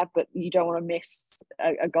 Yeah, but you don't want to miss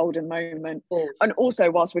a golden moment. And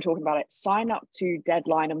also, whilst we're talking about it, sign up to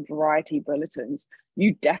Deadline and Variety bulletins.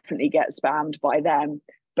 You definitely get spammed by them.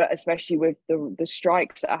 But especially with the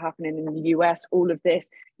strikes that are happening in the US, all of this,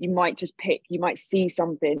 you might see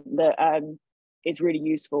something that is really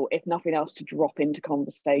useful, if nothing else, to drop into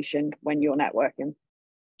conversation when you're networking.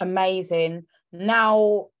 Amazing.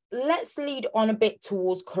 Now, let's lead on a bit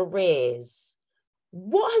towards careers.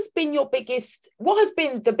 What has been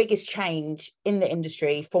the biggest change in the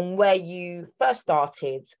industry from where you first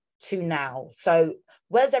started to now? So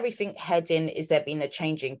where's everything heading? Is there been a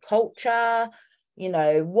change in culture? You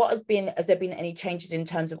know, has there been any changes in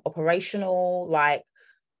terms of operational? Like,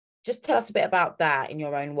 just tell us a bit about that in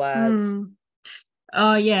your own words.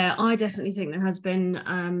 Yeah, I definitely think there has been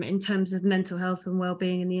in terms of mental health and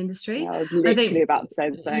well-being in the industry. I was literally about to say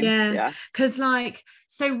the same. Yeah, because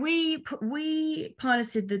so we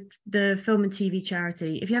piloted the film and TV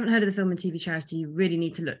charity. If you haven't heard of the film and TV charity, you really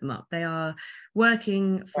need to look them up. They are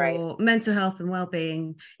working for mental health and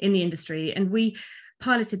well-being in the industry, and we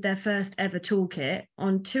piloted their first ever toolkit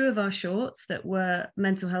on 2 of our shorts that were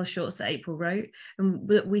mental health shorts that April wrote, and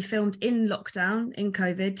we filmed in lockdown in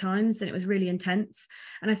COVID times, and it was really intense.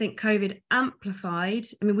 And I think COVID amplified,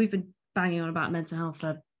 I mean, we've been banging on about mental health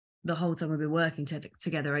for the whole time we've been working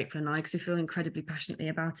together, April and I, because we feel incredibly passionately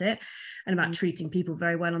about it and about treating people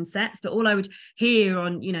very well on sets. But all I would hear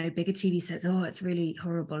on, you know, bigger TV sets, oh, it's really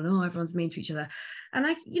horrible, and oh, everyone's mean to each other. And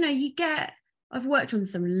I've worked on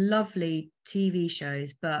some lovely TV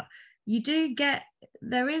shows, but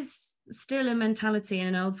there is still a mentality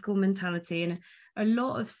and an old school mentality, and a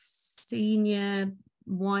lot of senior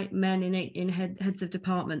white men in heads of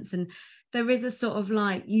departments, and there is a sort of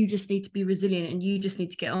like, you just need to be resilient and you just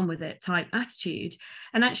need to get on with it type attitude.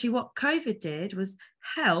 And actually what COVID did was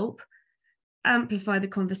help amplify the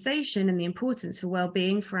conversation and the importance for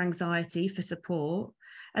well-being, for anxiety, for support.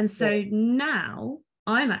 And so now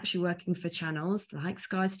I'm actually working for channels like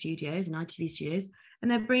Sky Studios and ITV Studios, and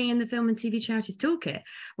they're bringing in the Film and TV Charities Toolkit.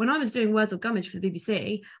 When I was doing Wurzel Gummidge for the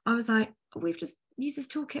BBC, I was like, we've just used this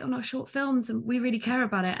toolkit on our short films and we really care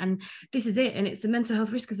about it, and this is it, and it's a mental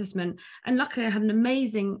health risk assessment. And luckily I had an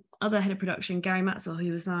amazing other head of production, Gary Maxwell,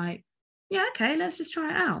 who was like, yeah, okay, let's just try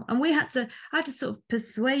it out. And I had to sort of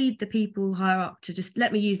persuade the people higher up to just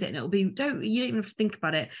let me use it, and you don't even have to think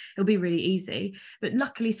about it, it'll be really easy. But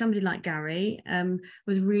luckily somebody like Gary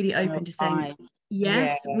was really open to saying,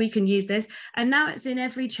 yes, we can use this. And now it's in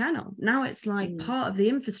every channel. Now it's like part of the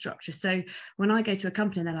infrastructure. So when I go to a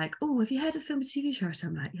company and they're like, oh, have you heard of Film and TV Charity?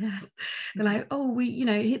 I'm like, yes. They're like, oh,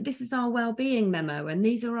 this is our well-being memo, and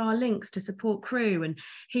these are our links to support crew, and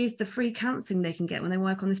here's the free counselling they can get when they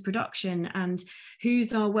work on this production, and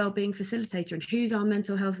who's our well-being facilitator, and who's our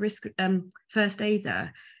mental health risk first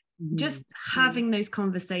aider. Just having those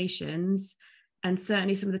conversations. And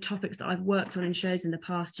certainly some of the topics that I've worked on in shows in the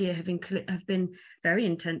past year have been very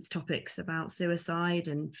intense topics about suicide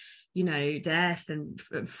and, death and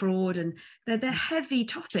fraud. And they're heavy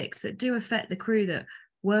topics that do affect the crew that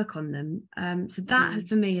work on them. So that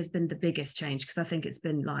for me has been the biggest change, because I think it's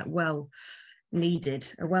been like a well-needed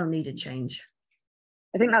change.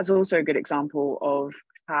 I think that's also a good example of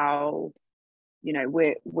how,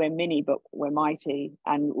 we're mini but we're mighty,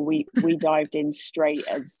 and we dived in straight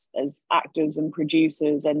as actors and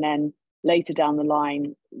producers, and then later down the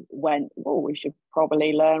line went, we should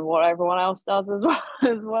probably learn what everyone else does as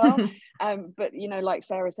well. But like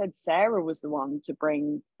Sara said, Sara was the one to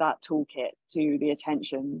bring that toolkit to the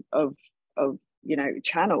attention of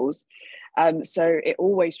channels. So it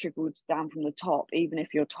always trickles down from the top, even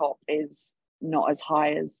if your top is not as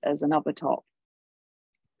high as another top.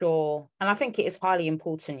 Sure. And I think it is highly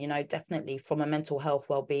important, definitely from a mental health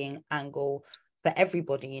well-being angle for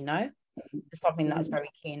everybody, it's something that's very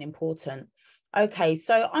key and important. Okay,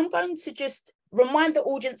 so I'm going to just remind the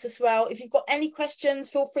audience as well, if you've got any questions,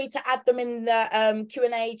 feel free to add them in the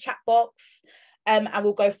Q&A chat box, and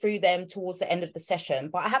we'll go through them towards the end of the session.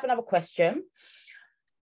 But I have another question.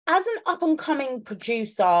 As an up-and-coming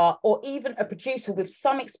producer, or even a producer with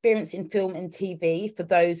some experience in film and TV, for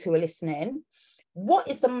those who are listening, what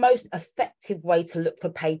is the most effective way to look for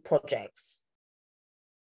paid projects?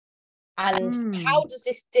 And how does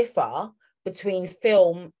this differ between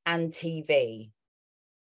film and TV?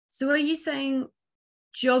 So are you saying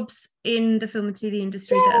jobs in the film and TV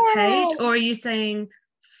industry that are paid, or are you saying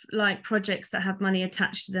like projects that have money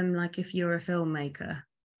attached to them, like if you're a filmmaker?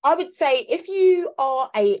 I would say if you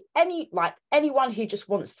are anyone who just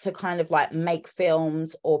wants to kind of like make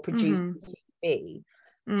films or produce TV,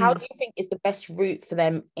 how do you think is the best route for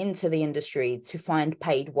them into the industry to find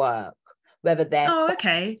paid work? Whether they're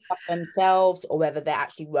themselves, or whether they're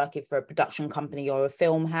actually working for a production company or a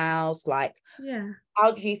film house,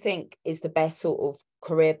 how do you think is the best sort of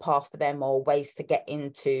career path for them, or ways to get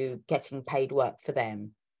into getting paid work for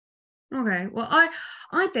them? Okay, well,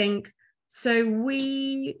 I think so.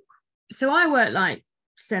 I worked like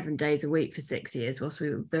 7 days a week for 6 years whilst we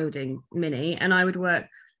were building Mini, and I would work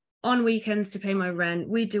on weekends to pay my rent.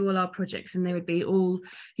 We do all our projects, and they would be all,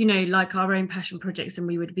 like our own passion projects, and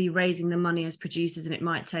we would be raising the money as producers, and it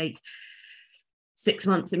might take 6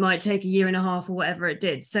 months, it might take a year and a half, or whatever it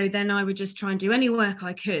did. So then I would just try and do any work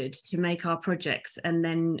I could to make our projects, and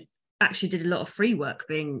then actually did a lot of free work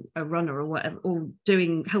being a runner or whatever, or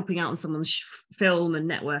helping out on someone's film and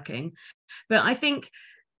networking. But I think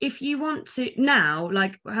if you want to now,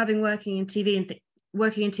 like working in TV and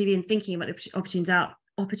thinking about the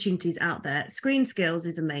opportunities out there, Screen Skills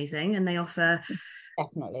is amazing, and they offer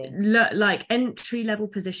definitely like entry level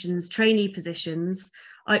positions, trainee positions.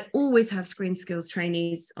 I always have Screen Skills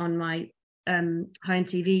trainees on my high-end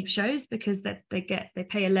TV shows, because they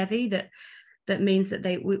pay a levy that means that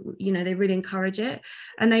they really encourage it.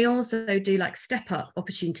 And they also do like step up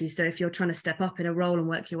opportunities, so if you're trying to step up in a role and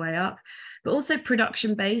work your way up. But also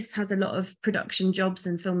Production Base has a lot of production jobs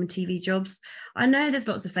and film and TV jobs. I know there's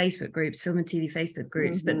lots of Facebook groups, film and TV Facebook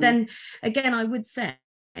groups, but then again, I would say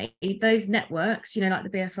those networks, like the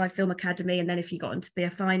BFI Film Academy, and then if you got into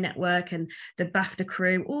BFI network and the BAFTA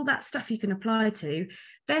crew, all that stuff you can apply to,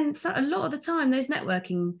 then a lot of the time those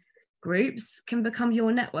networking groups can become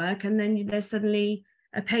your network, and then there's suddenly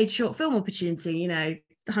a paid short film opportunity,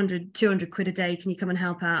 100, 200 quid a day, can you come and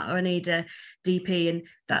help out, or I need a DP, and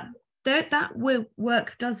that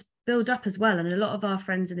work does build up as well. And a lot of our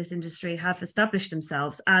friends in this industry have established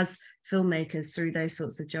themselves as filmmakers through those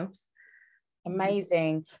sorts of jobs.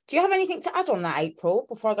 Amazing. Do you have anything to add on that, April,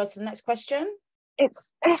 before I go to the next question?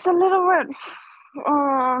 It's a little bit.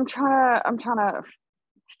 I'm trying to.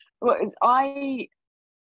 Well,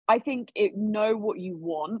 I think know what you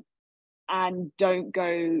want and don't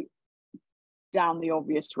go down the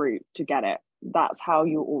obvious route to get it. That's how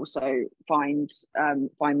you also find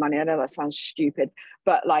money. I know that sounds stupid,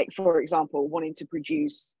 but like, for example, wanting to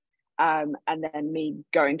produce and then me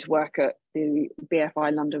going to work at the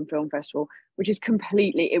BFI London Film Festival, which is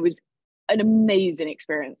it was an amazing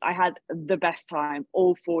experience. I had the best time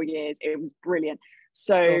all 4 years. It was brilliant.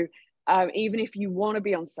 So even if you want to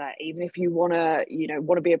be on set, even if you want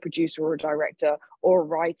to be a producer or a director or a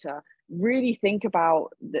writer, really think about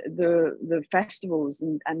the festivals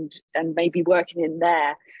and maybe working in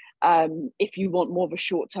there. If you want more of a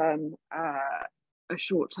short-term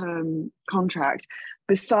contract.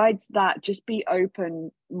 Besides that, just be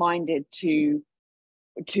open-minded to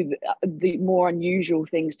the more unusual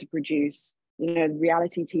things to produce.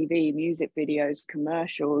 Reality TV, music videos,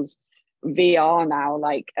 commercials, VR now,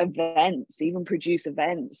 like events, even produce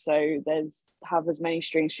events. So have as many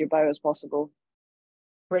strings to your bow as possible.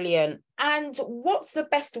 Brilliant. And what's the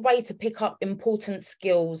best way to pick up important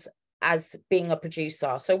skills as being a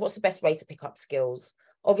producer? So what's the best way to pick up skills?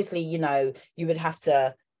 Obviously, you would have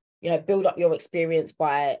to, build up your experience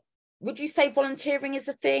by, would you say volunteering is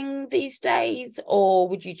a thing these days? Or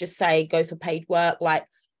would you just say go for paid work? Like,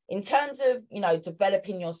 in terms of,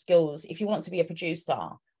 developing your skills, if you want to be a producer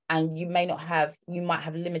and you might have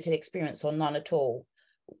limited experience or none at all,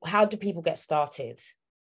 how do people get started?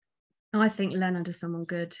 I think learn under someone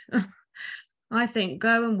good. I think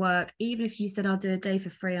go and work, even if you said I'll do a day for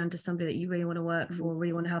free under somebody that you really want to work for,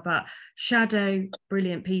 really want to help out. Shadow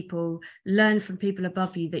brilliant people, learn from people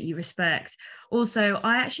above you that you respect. Also,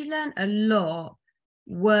 I actually learned a lot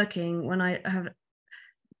working when I have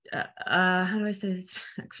how do I say this?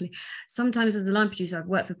 Actually, sometimes as a line producer, I've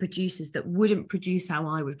worked for producers that wouldn't produce how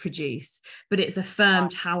I would produce, but it's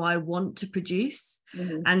affirmed how I want to produce.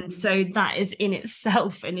 And so that is in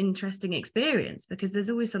itself an interesting experience, because there's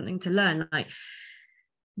always something to learn. Like,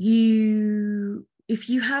 if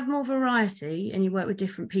you have more variety and you work with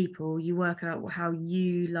different people, you work out how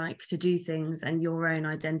you like to do things and your own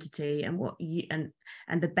identity and what you and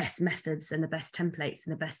the best methods and the best templates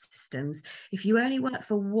and the best systems. If you only work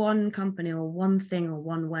for one company or one thing or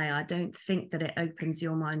one way, I don't think that it opens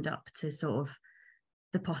your mind up to sort of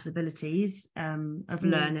the possibilities of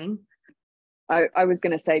learning. I was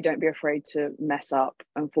going to say, don't be afraid to mess up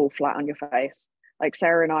and fall flat on your face. Like,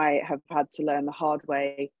 Sara and I have had to learn the hard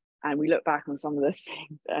way, and we look back on some of those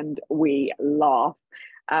things and we laugh.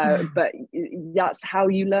 But that's how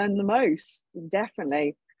you learn the most,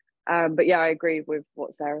 definitely. But yeah, I agree with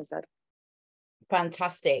what Sara said.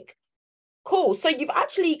 Fantastic. Cool. So you've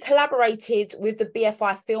actually collaborated with the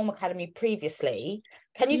BFI Film Academy previously.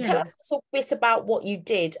 Can you tell us a bit about what you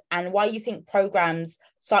did and why you think programs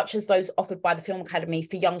such as those offered by the Film Academy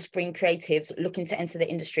for young screen creatives looking to enter the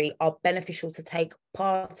industry are beneficial to take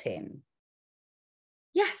part in?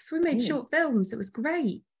 Yes, we made short films. It was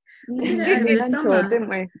great. We We did it over the summer, didn't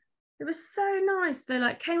we? It was so nice. They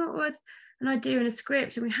came up with an idea and a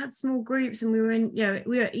script, and we had small groups, and we were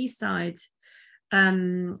we were at Eastside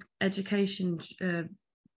education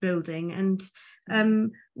building, and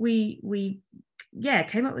we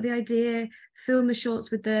came up with the idea, filmed the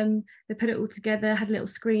shorts with them. They put it all together, had a little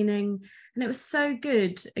screening, and it was so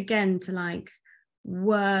good again to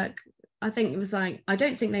work. I think it was I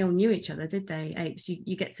don't think they all knew each other, did they, Apes?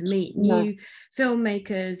 You get to meet new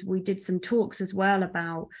filmmakers. We did some talks as well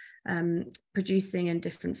about producing and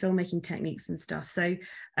different filmmaking techniques and stuff. So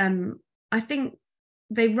I think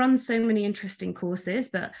they run so many interesting courses,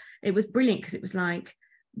 but it was brilliant because it was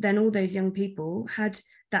then all those young people had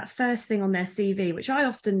that first thing on their CV, which I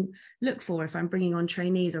often look for if I'm bringing on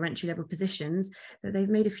trainees or entry-level positions, that they've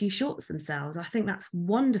made a few shorts themselves. I think that's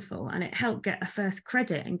wonderful, and it helped get a first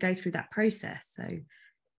credit and go through that process. So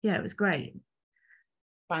yeah, it was great.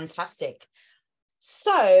 Fantastic.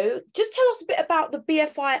 So just tell us a bit about the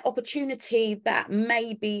BFI opportunity that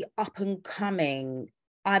may be up and coming.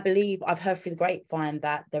 I believe I've heard through the grapevine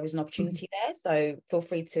that there is an opportunity there, so feel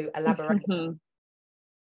free to elaborate.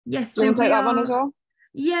 Yes, so you want to take that one as well?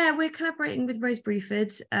 Yeah, we're collaborating with Rose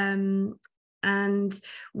Bruford, and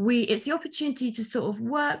it's the opportunity to sort of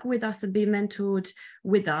work with us and be mentored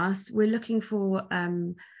with us. We're looking for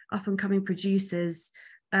up and coming producers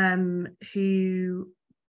who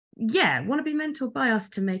want to be mentored by us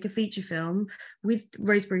to make a feature film with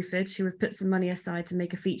Rose Bruford, who have put some money aside to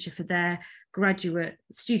make a feature for their graduate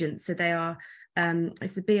students. So they are,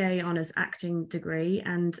 it's the BA Honours Acting degree,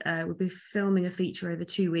 and we'll be filming a feature over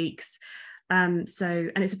 2 weeks. And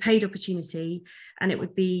it's a paid opportunity, and it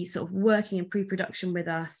would be sort of working in pre-production with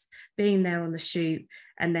us, being there on the shoot,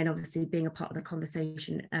 and then obviously being a part of the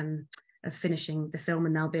conversation of finishing the film,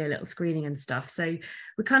 and there'll be a little screening and stuff. So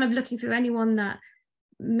we're kind of looking for anyone that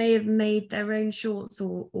may have made their own shorts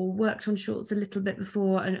or worked on shorts a little bit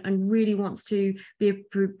before, and really wants to be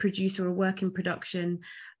a producer or work in production,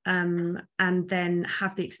 and then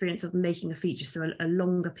have the experience of making a feature, so a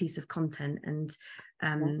longer piece of content. And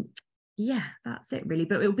that's it really.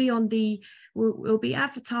 But it'll be on we'll be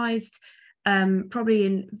advertised probably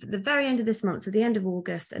in the very end of this month, so the end of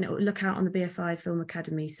August, and it will look out on the BFI Film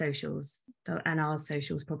Academy socials, and our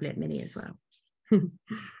socials probably at Mini as well.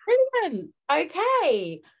 Brilliant.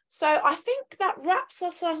 Okay, so I think that wraps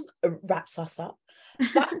us up.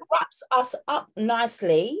 That wraps us up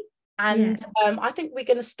nicely, and I think we're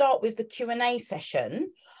going to start with the Q&A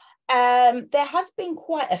session. There has been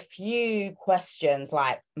quite a few questions,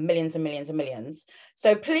 like millions and millions and millions.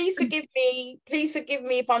 So please forgive me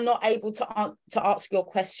if I'm not able to ask your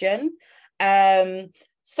question.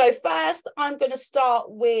 So first, I'm going to start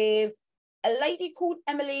with a lady called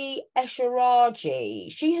Emily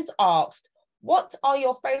Esharaji. She has asked, what are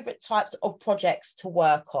your favourite types of projects to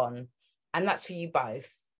work on? And that's for you both.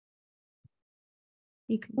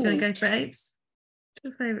 Do you want to go for Apes? What's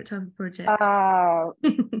your favourite type of project?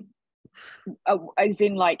 As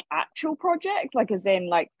in like actual project, like as in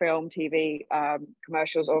like film, TV,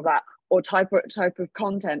 commercials, all of that, or type of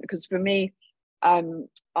content? Because for me,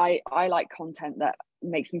 I like content that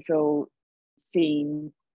makes me feel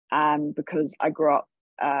seen, because I grew up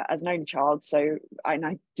as an only child, so I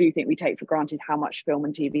do think we take for granted how much film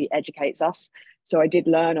and TV educates us. So I did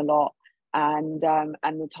learn a lot, and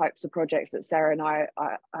the types of projects that Sarah and I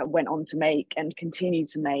went on to make and continue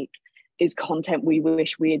to make is content we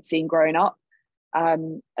wish we had seen growing up.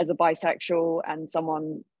 As a bisexual and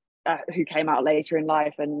someone who came out later in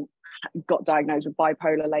life and got diagnosed with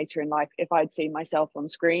bipolar later in life, if I'd seen myself on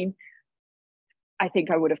screen, I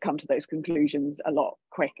think I would have come to those conclusions a lot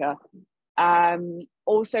quicker.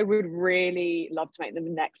 Also would really love to make the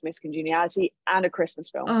next Miss Congeniality and a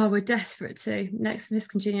Christmas film. Oh, we're desperate too. Next Miss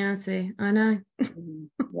Congeniality, I know.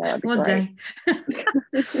 Yeah, one day.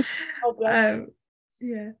 Oh, bless.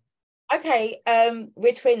 Yeah. Okay,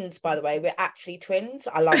 we're twins, by the way. We're actually twins.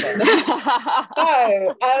 I love it.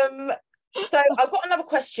 So I've got another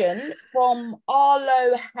question from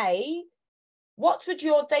Arlo Hay. What would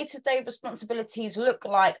your day-to-day responsibilities look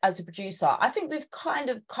like as a producer? I think we've kind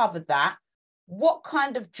of covered that. What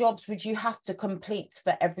kind of jobs would you have to complete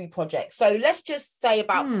for every project? So let's just say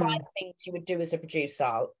about 5 things you would do as a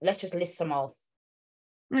producer. Let's just list some off.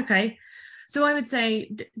 Okay. So I would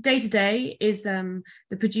say day to day is the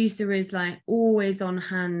producer is like always on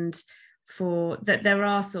hand for that. There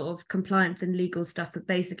are sort of compliance and legal stuff, but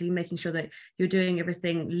basically making sure that you're doing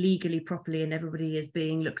everything legally properly and everybody is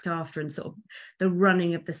being looked after, and sort of the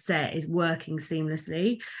running of the set is working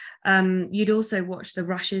seamlessly. You'd also watch the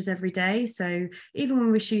rushes every day. So even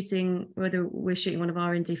when we're shooting, whether we're shooting one of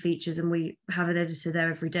our indie features and we have an editor there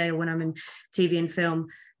every day, or when I'm in TV and film,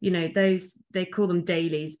 you know, those, they call them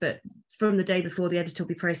dailies, but from the day before, the editor will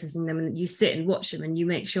be processing them, and you sit and watch them and you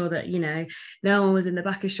make sure that, you know, no one was in the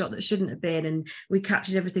back of shot that shouldn't have been, and we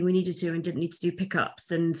captured everything we needed to and didn't need to do pickups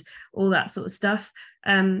and all that sort of stuff.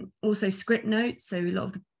 Also script notes. So a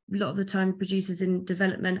lot of the time producers in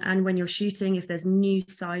development, and when you're shooting, if there's new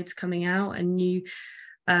sides coming out and new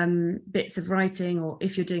bits of writing, or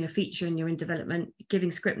if you're doing a feature and you're in development, giving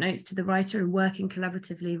script notes to the writer and working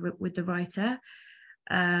collaboratively with the writer.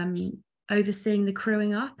 Overseeing the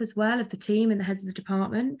crewing up as well of the team and the heads of the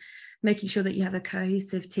department, making sure that you have a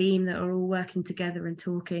cohesive team that are all working together and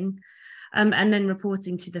talking, and then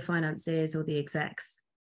reporting to the financiers or the execs,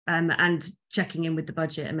 and checking in with the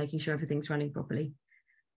budget and making sure everything's running properly.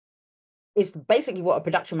 It's basically what a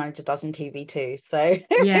production manager does in TV too. So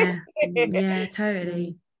yeah,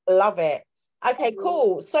 totally. Love it. Okay,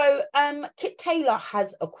 cool. So Kit Taylor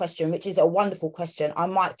has a question, which is a wonderful question. I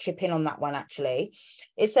might chip in on that one, actually.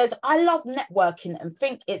 It says, I love networking and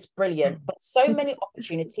think it's brilliant, but so many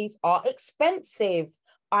opportunities are expensive,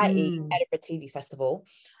 i.e. Edinburgh TV Festival,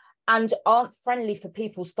 and aren't friendly for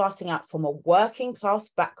people starting out from a working class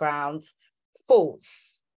background.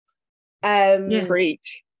 False.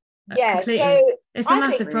 Preach. Yeah, completely. So it's a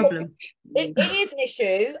massive problem. It is an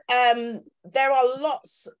issue. There are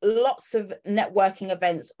lots of networking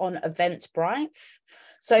events on Eventbrite.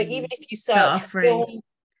 So even if you search film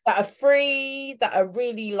that are free, that are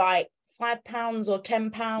really like £5 or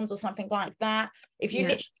 £10 or something like that. If you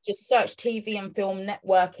literally just search TV and film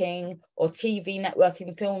networking or TV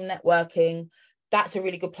networking, film networking, that's a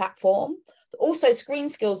really good platform. Also Screen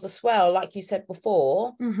Skills as well, like you said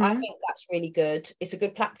before. I think that's really good. It's a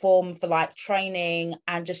good platform for like training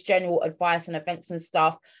and just general advice and events and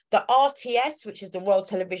stuff. The RTS, which is the Royal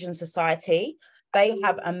Television Society, they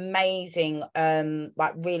have amazing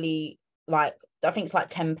like really like, I think it's like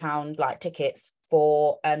 £10 like tickets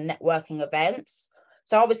for networking events.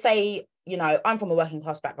 So I would say, you know, I'm from a working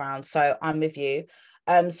class background, so I'm with you.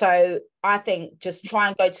 So I think just try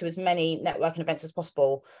and go to as many networking events as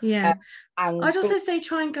possible. Yeah. And I'd also say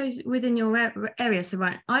try and go within your area. So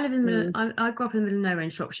right, I live in the middle, I grew up in the middle of nowhere in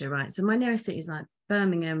Shropshire, right? So my nearest city is like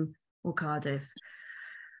Birmingham or Cardiff,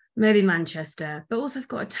 maybe Manchester, but also I've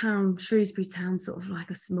got a town, Shrewsbury town, sort of like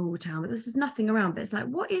a small town, but there's nothing around. But it's like,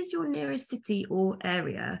 what is your nearest city or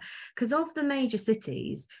area? Because of the major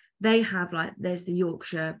cities, they have like, there's the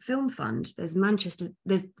Yorkshire Film Fund, there's Manchester's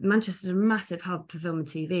a massive hub for film and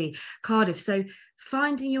TV, Cardiff. So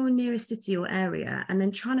finding your nearest city or area and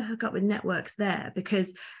then trying to hook up with networks there,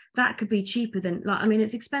 because that could be cheaper than, like, I mean,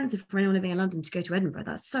 it's expensive for anyone living in London to go to Edinburgh.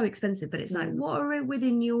 That's so expensive, but it's like, what are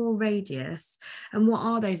within your radius and what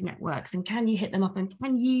are those networks? And can you hit them up and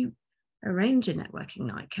can you arrange a networking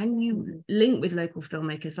night? Can you link with local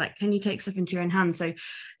filmmakers? Like, can you take stuff into your own hands? So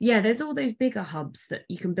yeah, there's all those bigger hubs that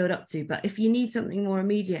you can build up to, but if you need something more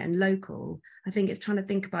immediate and local, I think it's trying to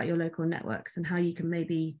think about your local networks and how you can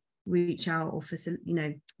maybe reach out or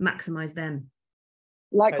maximize them.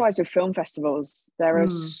 Likewise with film festivals, there are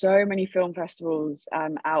so many film festivals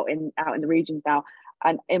out in the regions now,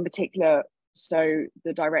 and in particular, so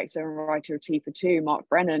the director and writer of Tea for Two, Mark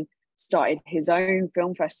Brennan, started his own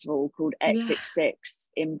film festival called X66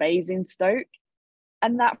 in Basingstoke,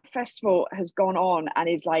 and that festival has gone on and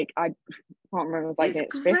is like, I can't remember, it's like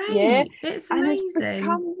its fifth year, it's and amazing. has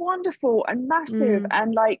become wonderful and massive,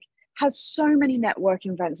 and like has so many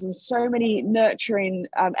networking events and so many nurturing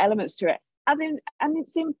elements to it. And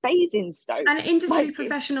it's in Basingstoke, and industry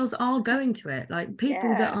professionals are going to it, like people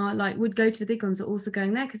that are like would go to the big ones are also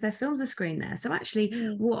going there because their films are screened there. So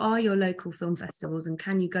actually, what are your local film festivals and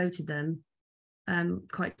can you go to them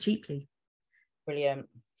quite cheaply? Brilliant.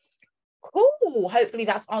 Cool. Hopefully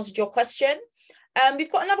that's answered your question.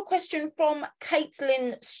 We've got another question from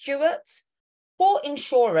Caitlin Stewart. For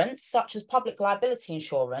insurance, such as public liability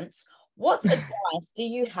insurance, what advice do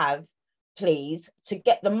you have, please, to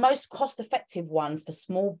get the most cost-effective one for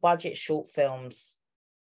small budget short films?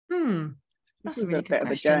 This was a bit of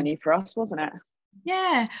a journey for us, wasn't it?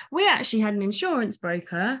 Yeah, we actually had an insurance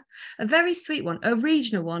broker, a very sweet one, a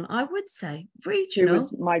regional one, I would say. Regional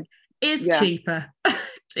is cheaper.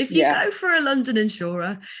 If you go for a London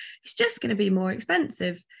insurer, it's just going to be more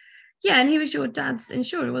expensive. Yeah, and he was your dad's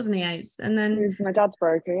insurer, wasn't he, Apes? And then he was my dad's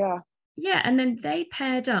broker, yeah. Yeah, and then they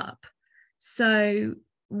paired up. So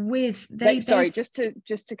with just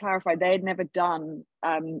to clarify, they had never done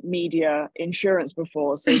media insurance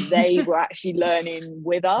before, so they were actually learning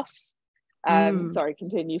with us. Sorry,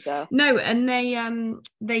 continue, Sarah. No, and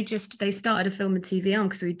they started a film and TV on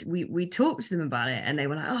because we talked to them about it, and they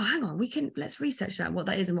were like, oh, hang on, let's research what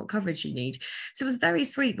that is and what coverage you need. So it was very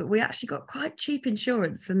sweet, but we actually got quite cheap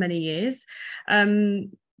insurance for many years.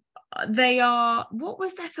 They are, what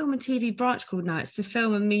was their film and TV branch called now? It's the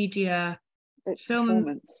Film and Media. It's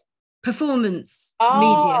Performance. Performance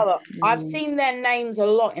Media. Media. I've seen their names a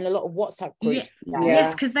lot in a lot of WhatsApp groups.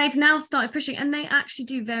 Yes, because they've now started pushing, and they actually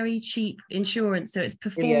do very cheap insurance. So it's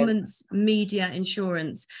Performance Media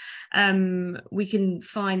Insurance. We can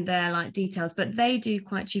find their like details, but they do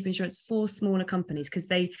quite cheap insurance for smaller companies because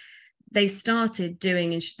they started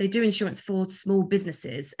doing they do insurance for small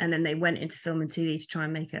businesses, and then they went into film and TV to try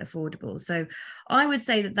and make it affordable. So I would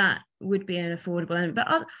say that would be an affordable element,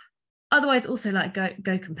 but otherwise also like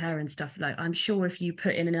go compare and stuff. Like I'm sure if you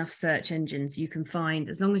put in enough search engines, you can find,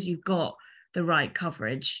 as long as you've got the right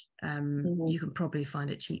coverage, you can probably find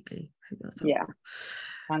it cheaply. Yeah,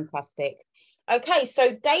 fantastic. Okay,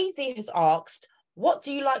 so Daisy has asked, what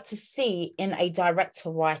do you like to see in a director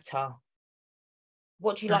writer?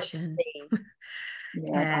 What do you like to see?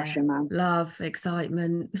 Passion, man. Love,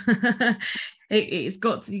 excitement. You've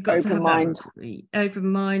got to have that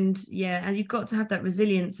open mind, and you've got to have that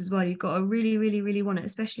resilience as well. You've got to really, really, really want it,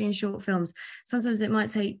 especially in short films. Sometimes it might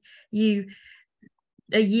take you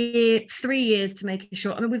a year, 3 years to make a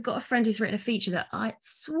short. I mean, we've got a friend who's written a feature that I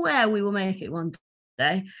swear we will make it one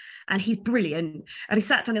day, and he's brilliant. And he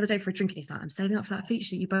sat down the other day for a drink and he's like, I'm saving up for that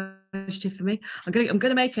feature that you budgeted for me. I'm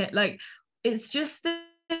gonna make it. Like, it's just that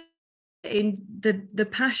in the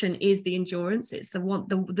passion is the endurance. It's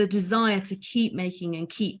the desire to keep making and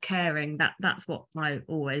keep caring. That's what I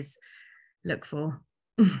always look for.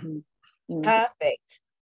 Perfect.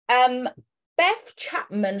 Beth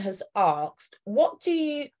Chapman has asked, what do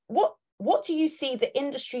you see the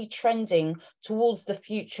industry trending towards the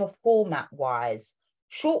future format wise?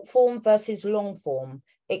 Short form versus long form.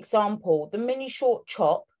 Example, the mini short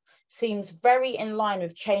chop seems very in line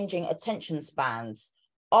with changing attention spans.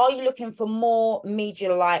 Are you looking for more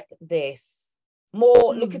media like this?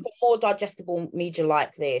 Looking for more digestible media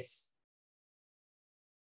like this?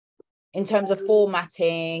 In terms of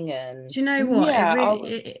formatting and... Do you know what? Yeah,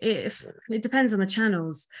 it depends on the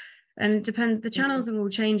channels, and it depends. The channels are all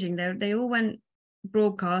changing. They all went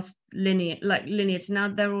broadcast linear to now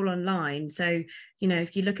they're all online. So, you know,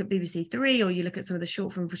 if you look at BBC Three or you look at some of the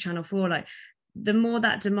short form for Channel 4, like, the more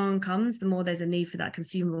that demand comes, the more there's a need for that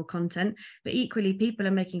consumable content. But equally, people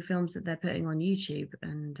are making films that they're putting on YouTube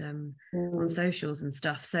and on socials and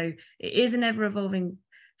stuff. So it is an ever-evolving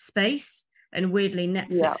space. And weirdly,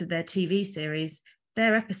 Netflix with their TV series,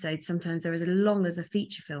 their episodes sometimes are as long as a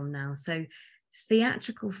feature film now. So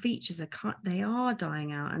theatrical features they are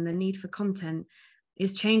dying out, and the need for content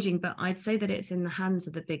is changing. But I'd say that it's in the hands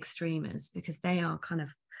of the big streamers, because they're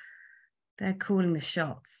calling the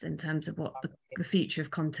shots in terms of what the future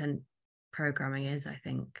of content programming is, I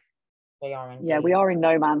think. They are indeed. Yeah, we are in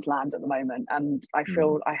no man's land at the moment, and I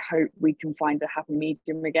hope we can find a happy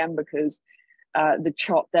medium again, because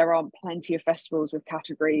there are plenty of festivals with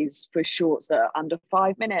categories for shorts that are under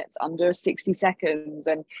 5 minutes, under 60 seconds,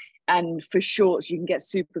 and for shorts you can get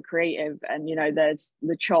super creative, and you know, there's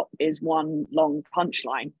the chop is one long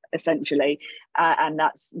punchline essentially, and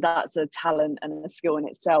that's a talent and a skill in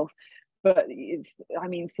itself. But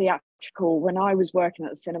theatrical, when I was working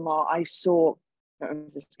at the cinema, I saw, I'm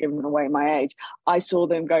just giving away my age, I saw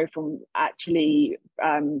them go from actually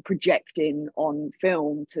projecting on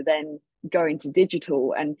film to then going to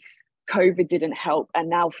digital, and COVID didn't help. And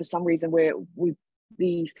now for some reason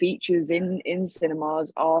the features in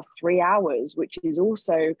cinemas are 3 hours, which is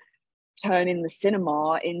also turning the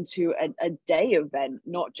cinema into a day event,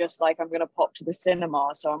 not just like I'm going to pop to the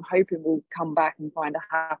cinema. So I'm hoping we'll come back and find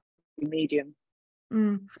a happy medium.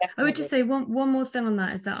 I would just say one more thing on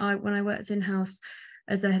that is that when I worked in-house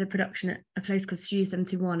as a head of production at a place called Studio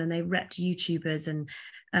 71, and they repped YouTubers and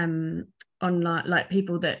online, like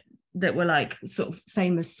people that were like sort of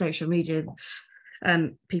famous social media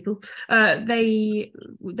people, they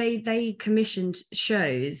commissioned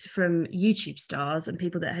shows from YouTube stars and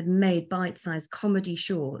people that had made bite-sized comedy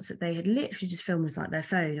shorts that they had literally just filmed with like their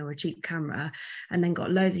phone or a cheap camera, and then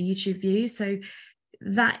got loads of YouTube views. So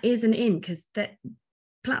that is an in, because that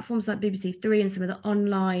platforms like BBC Three and some of the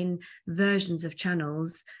online versions of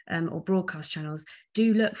channels or broadcast channels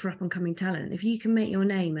do look for up and coming talent. If you can make your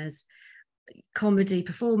name as comedy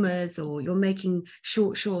performers, or you're making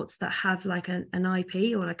shorts that have like an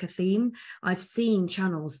IP or like a theme, I've seen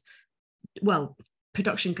channels,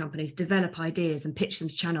 production companies develop ideas and pitch them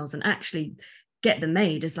to channels and actually get them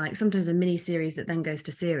made as like sometimes a mini series that then goes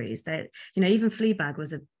to series. That, you know, even Fleabag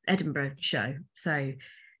was an Edinburgh show. So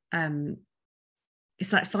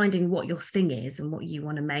it's like finding what your thing is and what you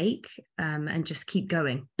want to make, and just keep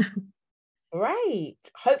going. Great.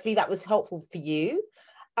 Hopefully that was helpful for you.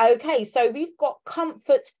 Okay, so we've got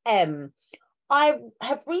Comfort M. I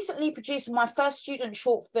have recently produced my first student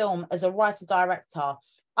short film as a writer-director.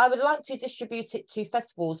 I would like to distribute it to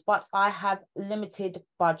festivals, but I have limited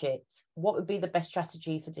budget. What would be the best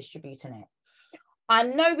strategy for distributing it? I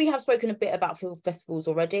know we have spoken a bit about film festivals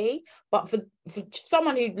already, but for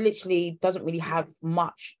someone who literally doesn't really have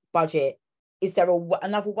much budget, is there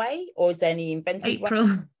another way, or is there any inventive way?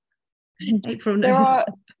 April knows.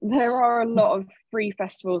 There are a lot of free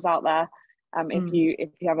festivals out there. If you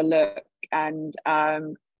have a look, and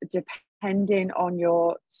depending on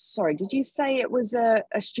your, sorry, did you say it was a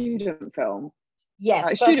student film?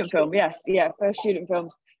 Yes, student film. Yes, yeah, first student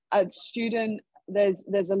films. Student. There's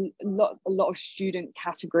a lot of student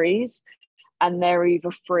categories, and they're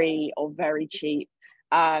either free or very cheap.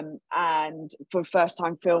 And for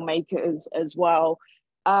first-time filmmakers as well.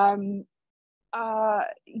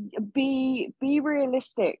 Be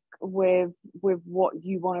realistic with what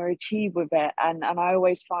you want to achieve with it, and I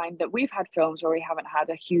always find that we've had films where we haven't had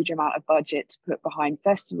a huge amount of budget to put behind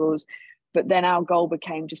festivals, but then our goal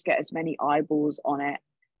became just get as many eyeballs on it,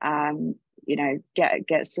 you know,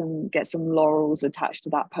 get some laurels attached to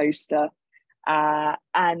that poster,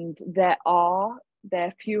 and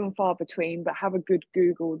they're few and far between, but have a good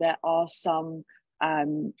Google. There are some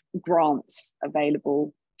grants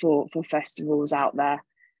available for festivals out there.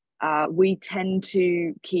 We tend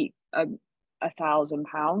to keep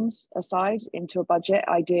 £1,000 aside into a budget,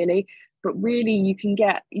 ideally. But really, you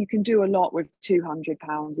can do a lot with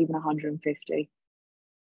 £200, even 150.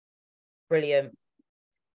 Brilliant.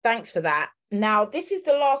 Thanks for that. Now, this is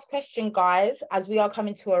the last question, guys, as we are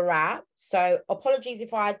coming to a wrap. So apologies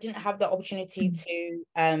if I didn't have the opportunity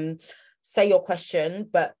to say your question,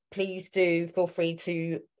 but please do feel free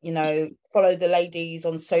to, follow the ladies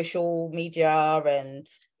on social media and,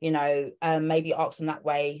 maybe ask them that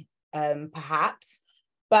way, perhaps.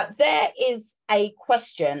 But there is a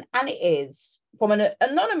question, and it is from an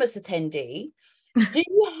anonymous attendee. Do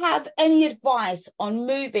you have any advice on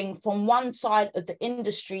moving from one side of the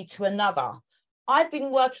industry to another? I've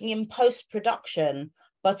been working in post-production,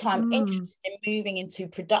 but I'm interested in moving into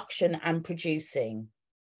production and producing.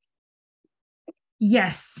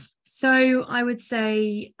 Yes. So I would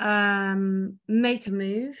say make a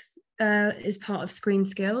move is part of Screen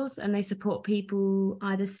Skills, and they support people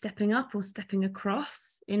either stepping up or stepping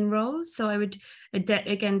across in roles. So I would,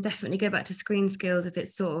 again, definitely go back to Screen Skills if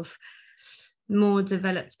it's sort of more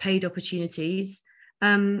developed paid opportunities.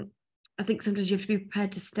 I think sometimes you have to be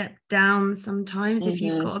prepared to step down sometimes if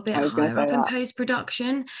you've got a bit higher up in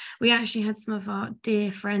post-production. We actually had some of our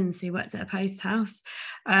dear friends who worked at a post house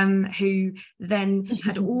who then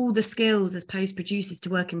had all the skills as post-producers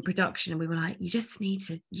to work in production, and we were like, you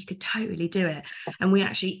could totally do it. And we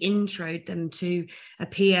actually introed them to a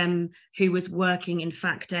PM who was working in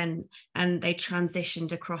FactN, and they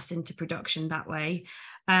transitioned across into production that way.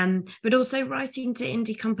 But also writing to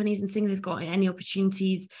indie companies and seeing if they've got any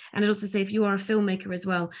opportunities. And I'd also say, if you are a filmmaker as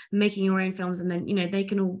well, making your own films, and then they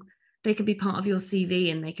can be part of your CV,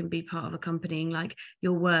 and they can be part of accompanying like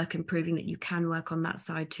your work and proving that you can work on that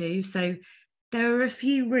side too. So there are a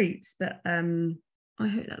few routes, but I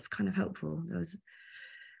hope that's kind of helpful.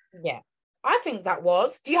 Yeah, I think that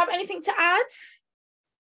was. Do you have anything to add?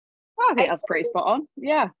 I think that's pretty spot on.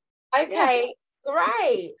 Yeah. Okay. Yeah.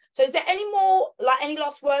 Great. So is there any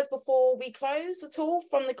last words before we close at all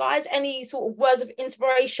from the guys? Any sort of words of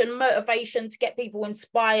inspiration, motivation to get people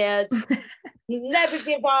inspired? Never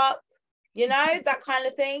give up, that kind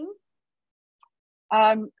of thing?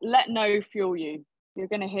 Let no fuel you. You're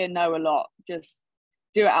going to hear no a lot. Just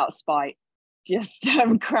do it out of spite. Just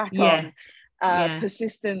crack on.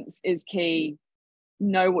 Persistence is key.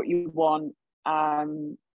 Know what you want.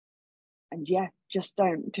 And just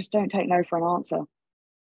don't take no for an answer.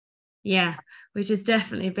 Yeah, which has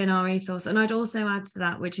definitely been our ethos. And I'd also add to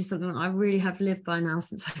that, which is something that I really have lived by now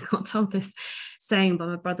since I got told this saying by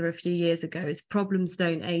my brother a few years ago, is problems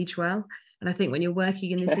don't age well. And I think when you're working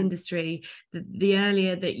in this industry, the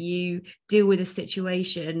earlier that you deal with a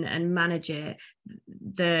situation and manage it,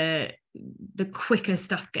 the quicker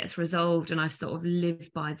stuff gets resolved. And I sort of live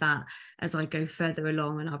by that as I go further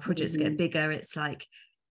along and our projects get bigger. It's like,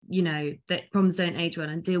 that problems don't age well,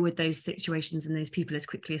 and deal with those situations and those people as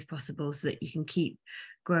quickly as possible so that you can keep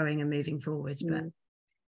growing and moving forward. But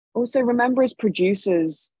also remember, as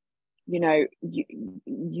producers, your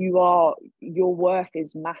worth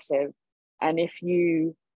is massive, and if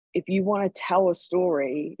you want to tell a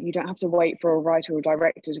story, you don't have to wait for a writer or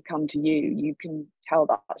director to come to you. You can tell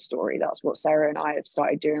that story. That's what Sara and I have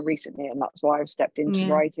started doing recently, and that's why I've stepped into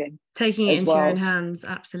writing, taking it into your own hands.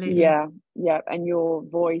 Absolutely. Yeah And your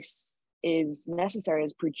voice is necessary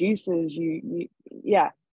as producers. And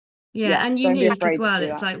unique as well.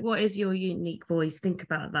 It's like, what is your unique voice? Think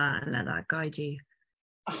about that and let that guide you.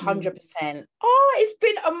 100%. Oh, it's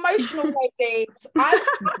been emotional, ladies. I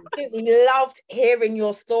absolutely loved hearing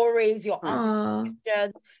your stories, your answers to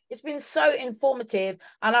questions. It's been so informative,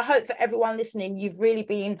 and I hope for everyone listening, you've really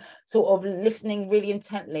been sort of listening really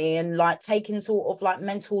intently and like taking sort of like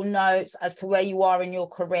mental notes as to where you are in your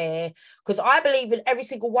career, because I believe in every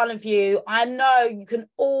single one of you. I know you can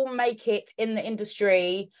all make it in the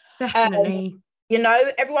industry. Definitely.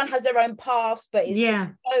 Everyone has their own paths, but it's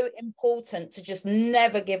just so important to just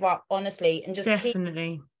never give up, honestly, and just keep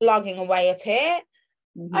plugging away at it.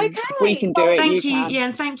 Okay, we can do it. Thank you. Yeah,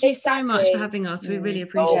 and thank you so much for having us. We really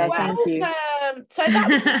appreciate it. Thank you. So that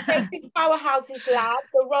was Powerhouses Lab,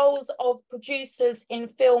 the roles of producers in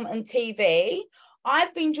film and TV.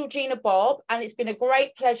 I've been Georgina Bobb, and it's been a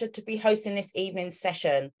great pleasure to be hosting this evening's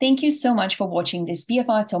session. Thank you so much for watching this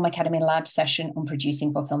BFI Film Academy Lab session on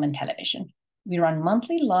producing for film and television. We run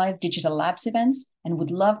monthly live digital labs events and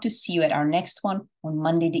would love to see you at our next one on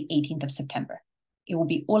Monday, the 18th of September. It will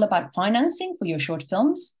be all about financing for your short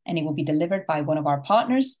films, and it will be delivered by one of our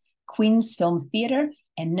partners, Queen's Film Theatre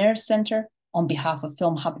and Nerve Centre, on behalf of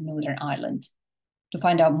Film Hub Northern Ireland. To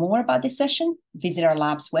find out more about this session, visit our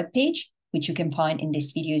lab's webpage, which you can find in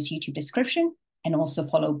this video's YouTube description, and also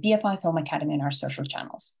follow BFI Film Academy on our social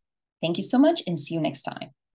channels. Thank you so much and see you next time.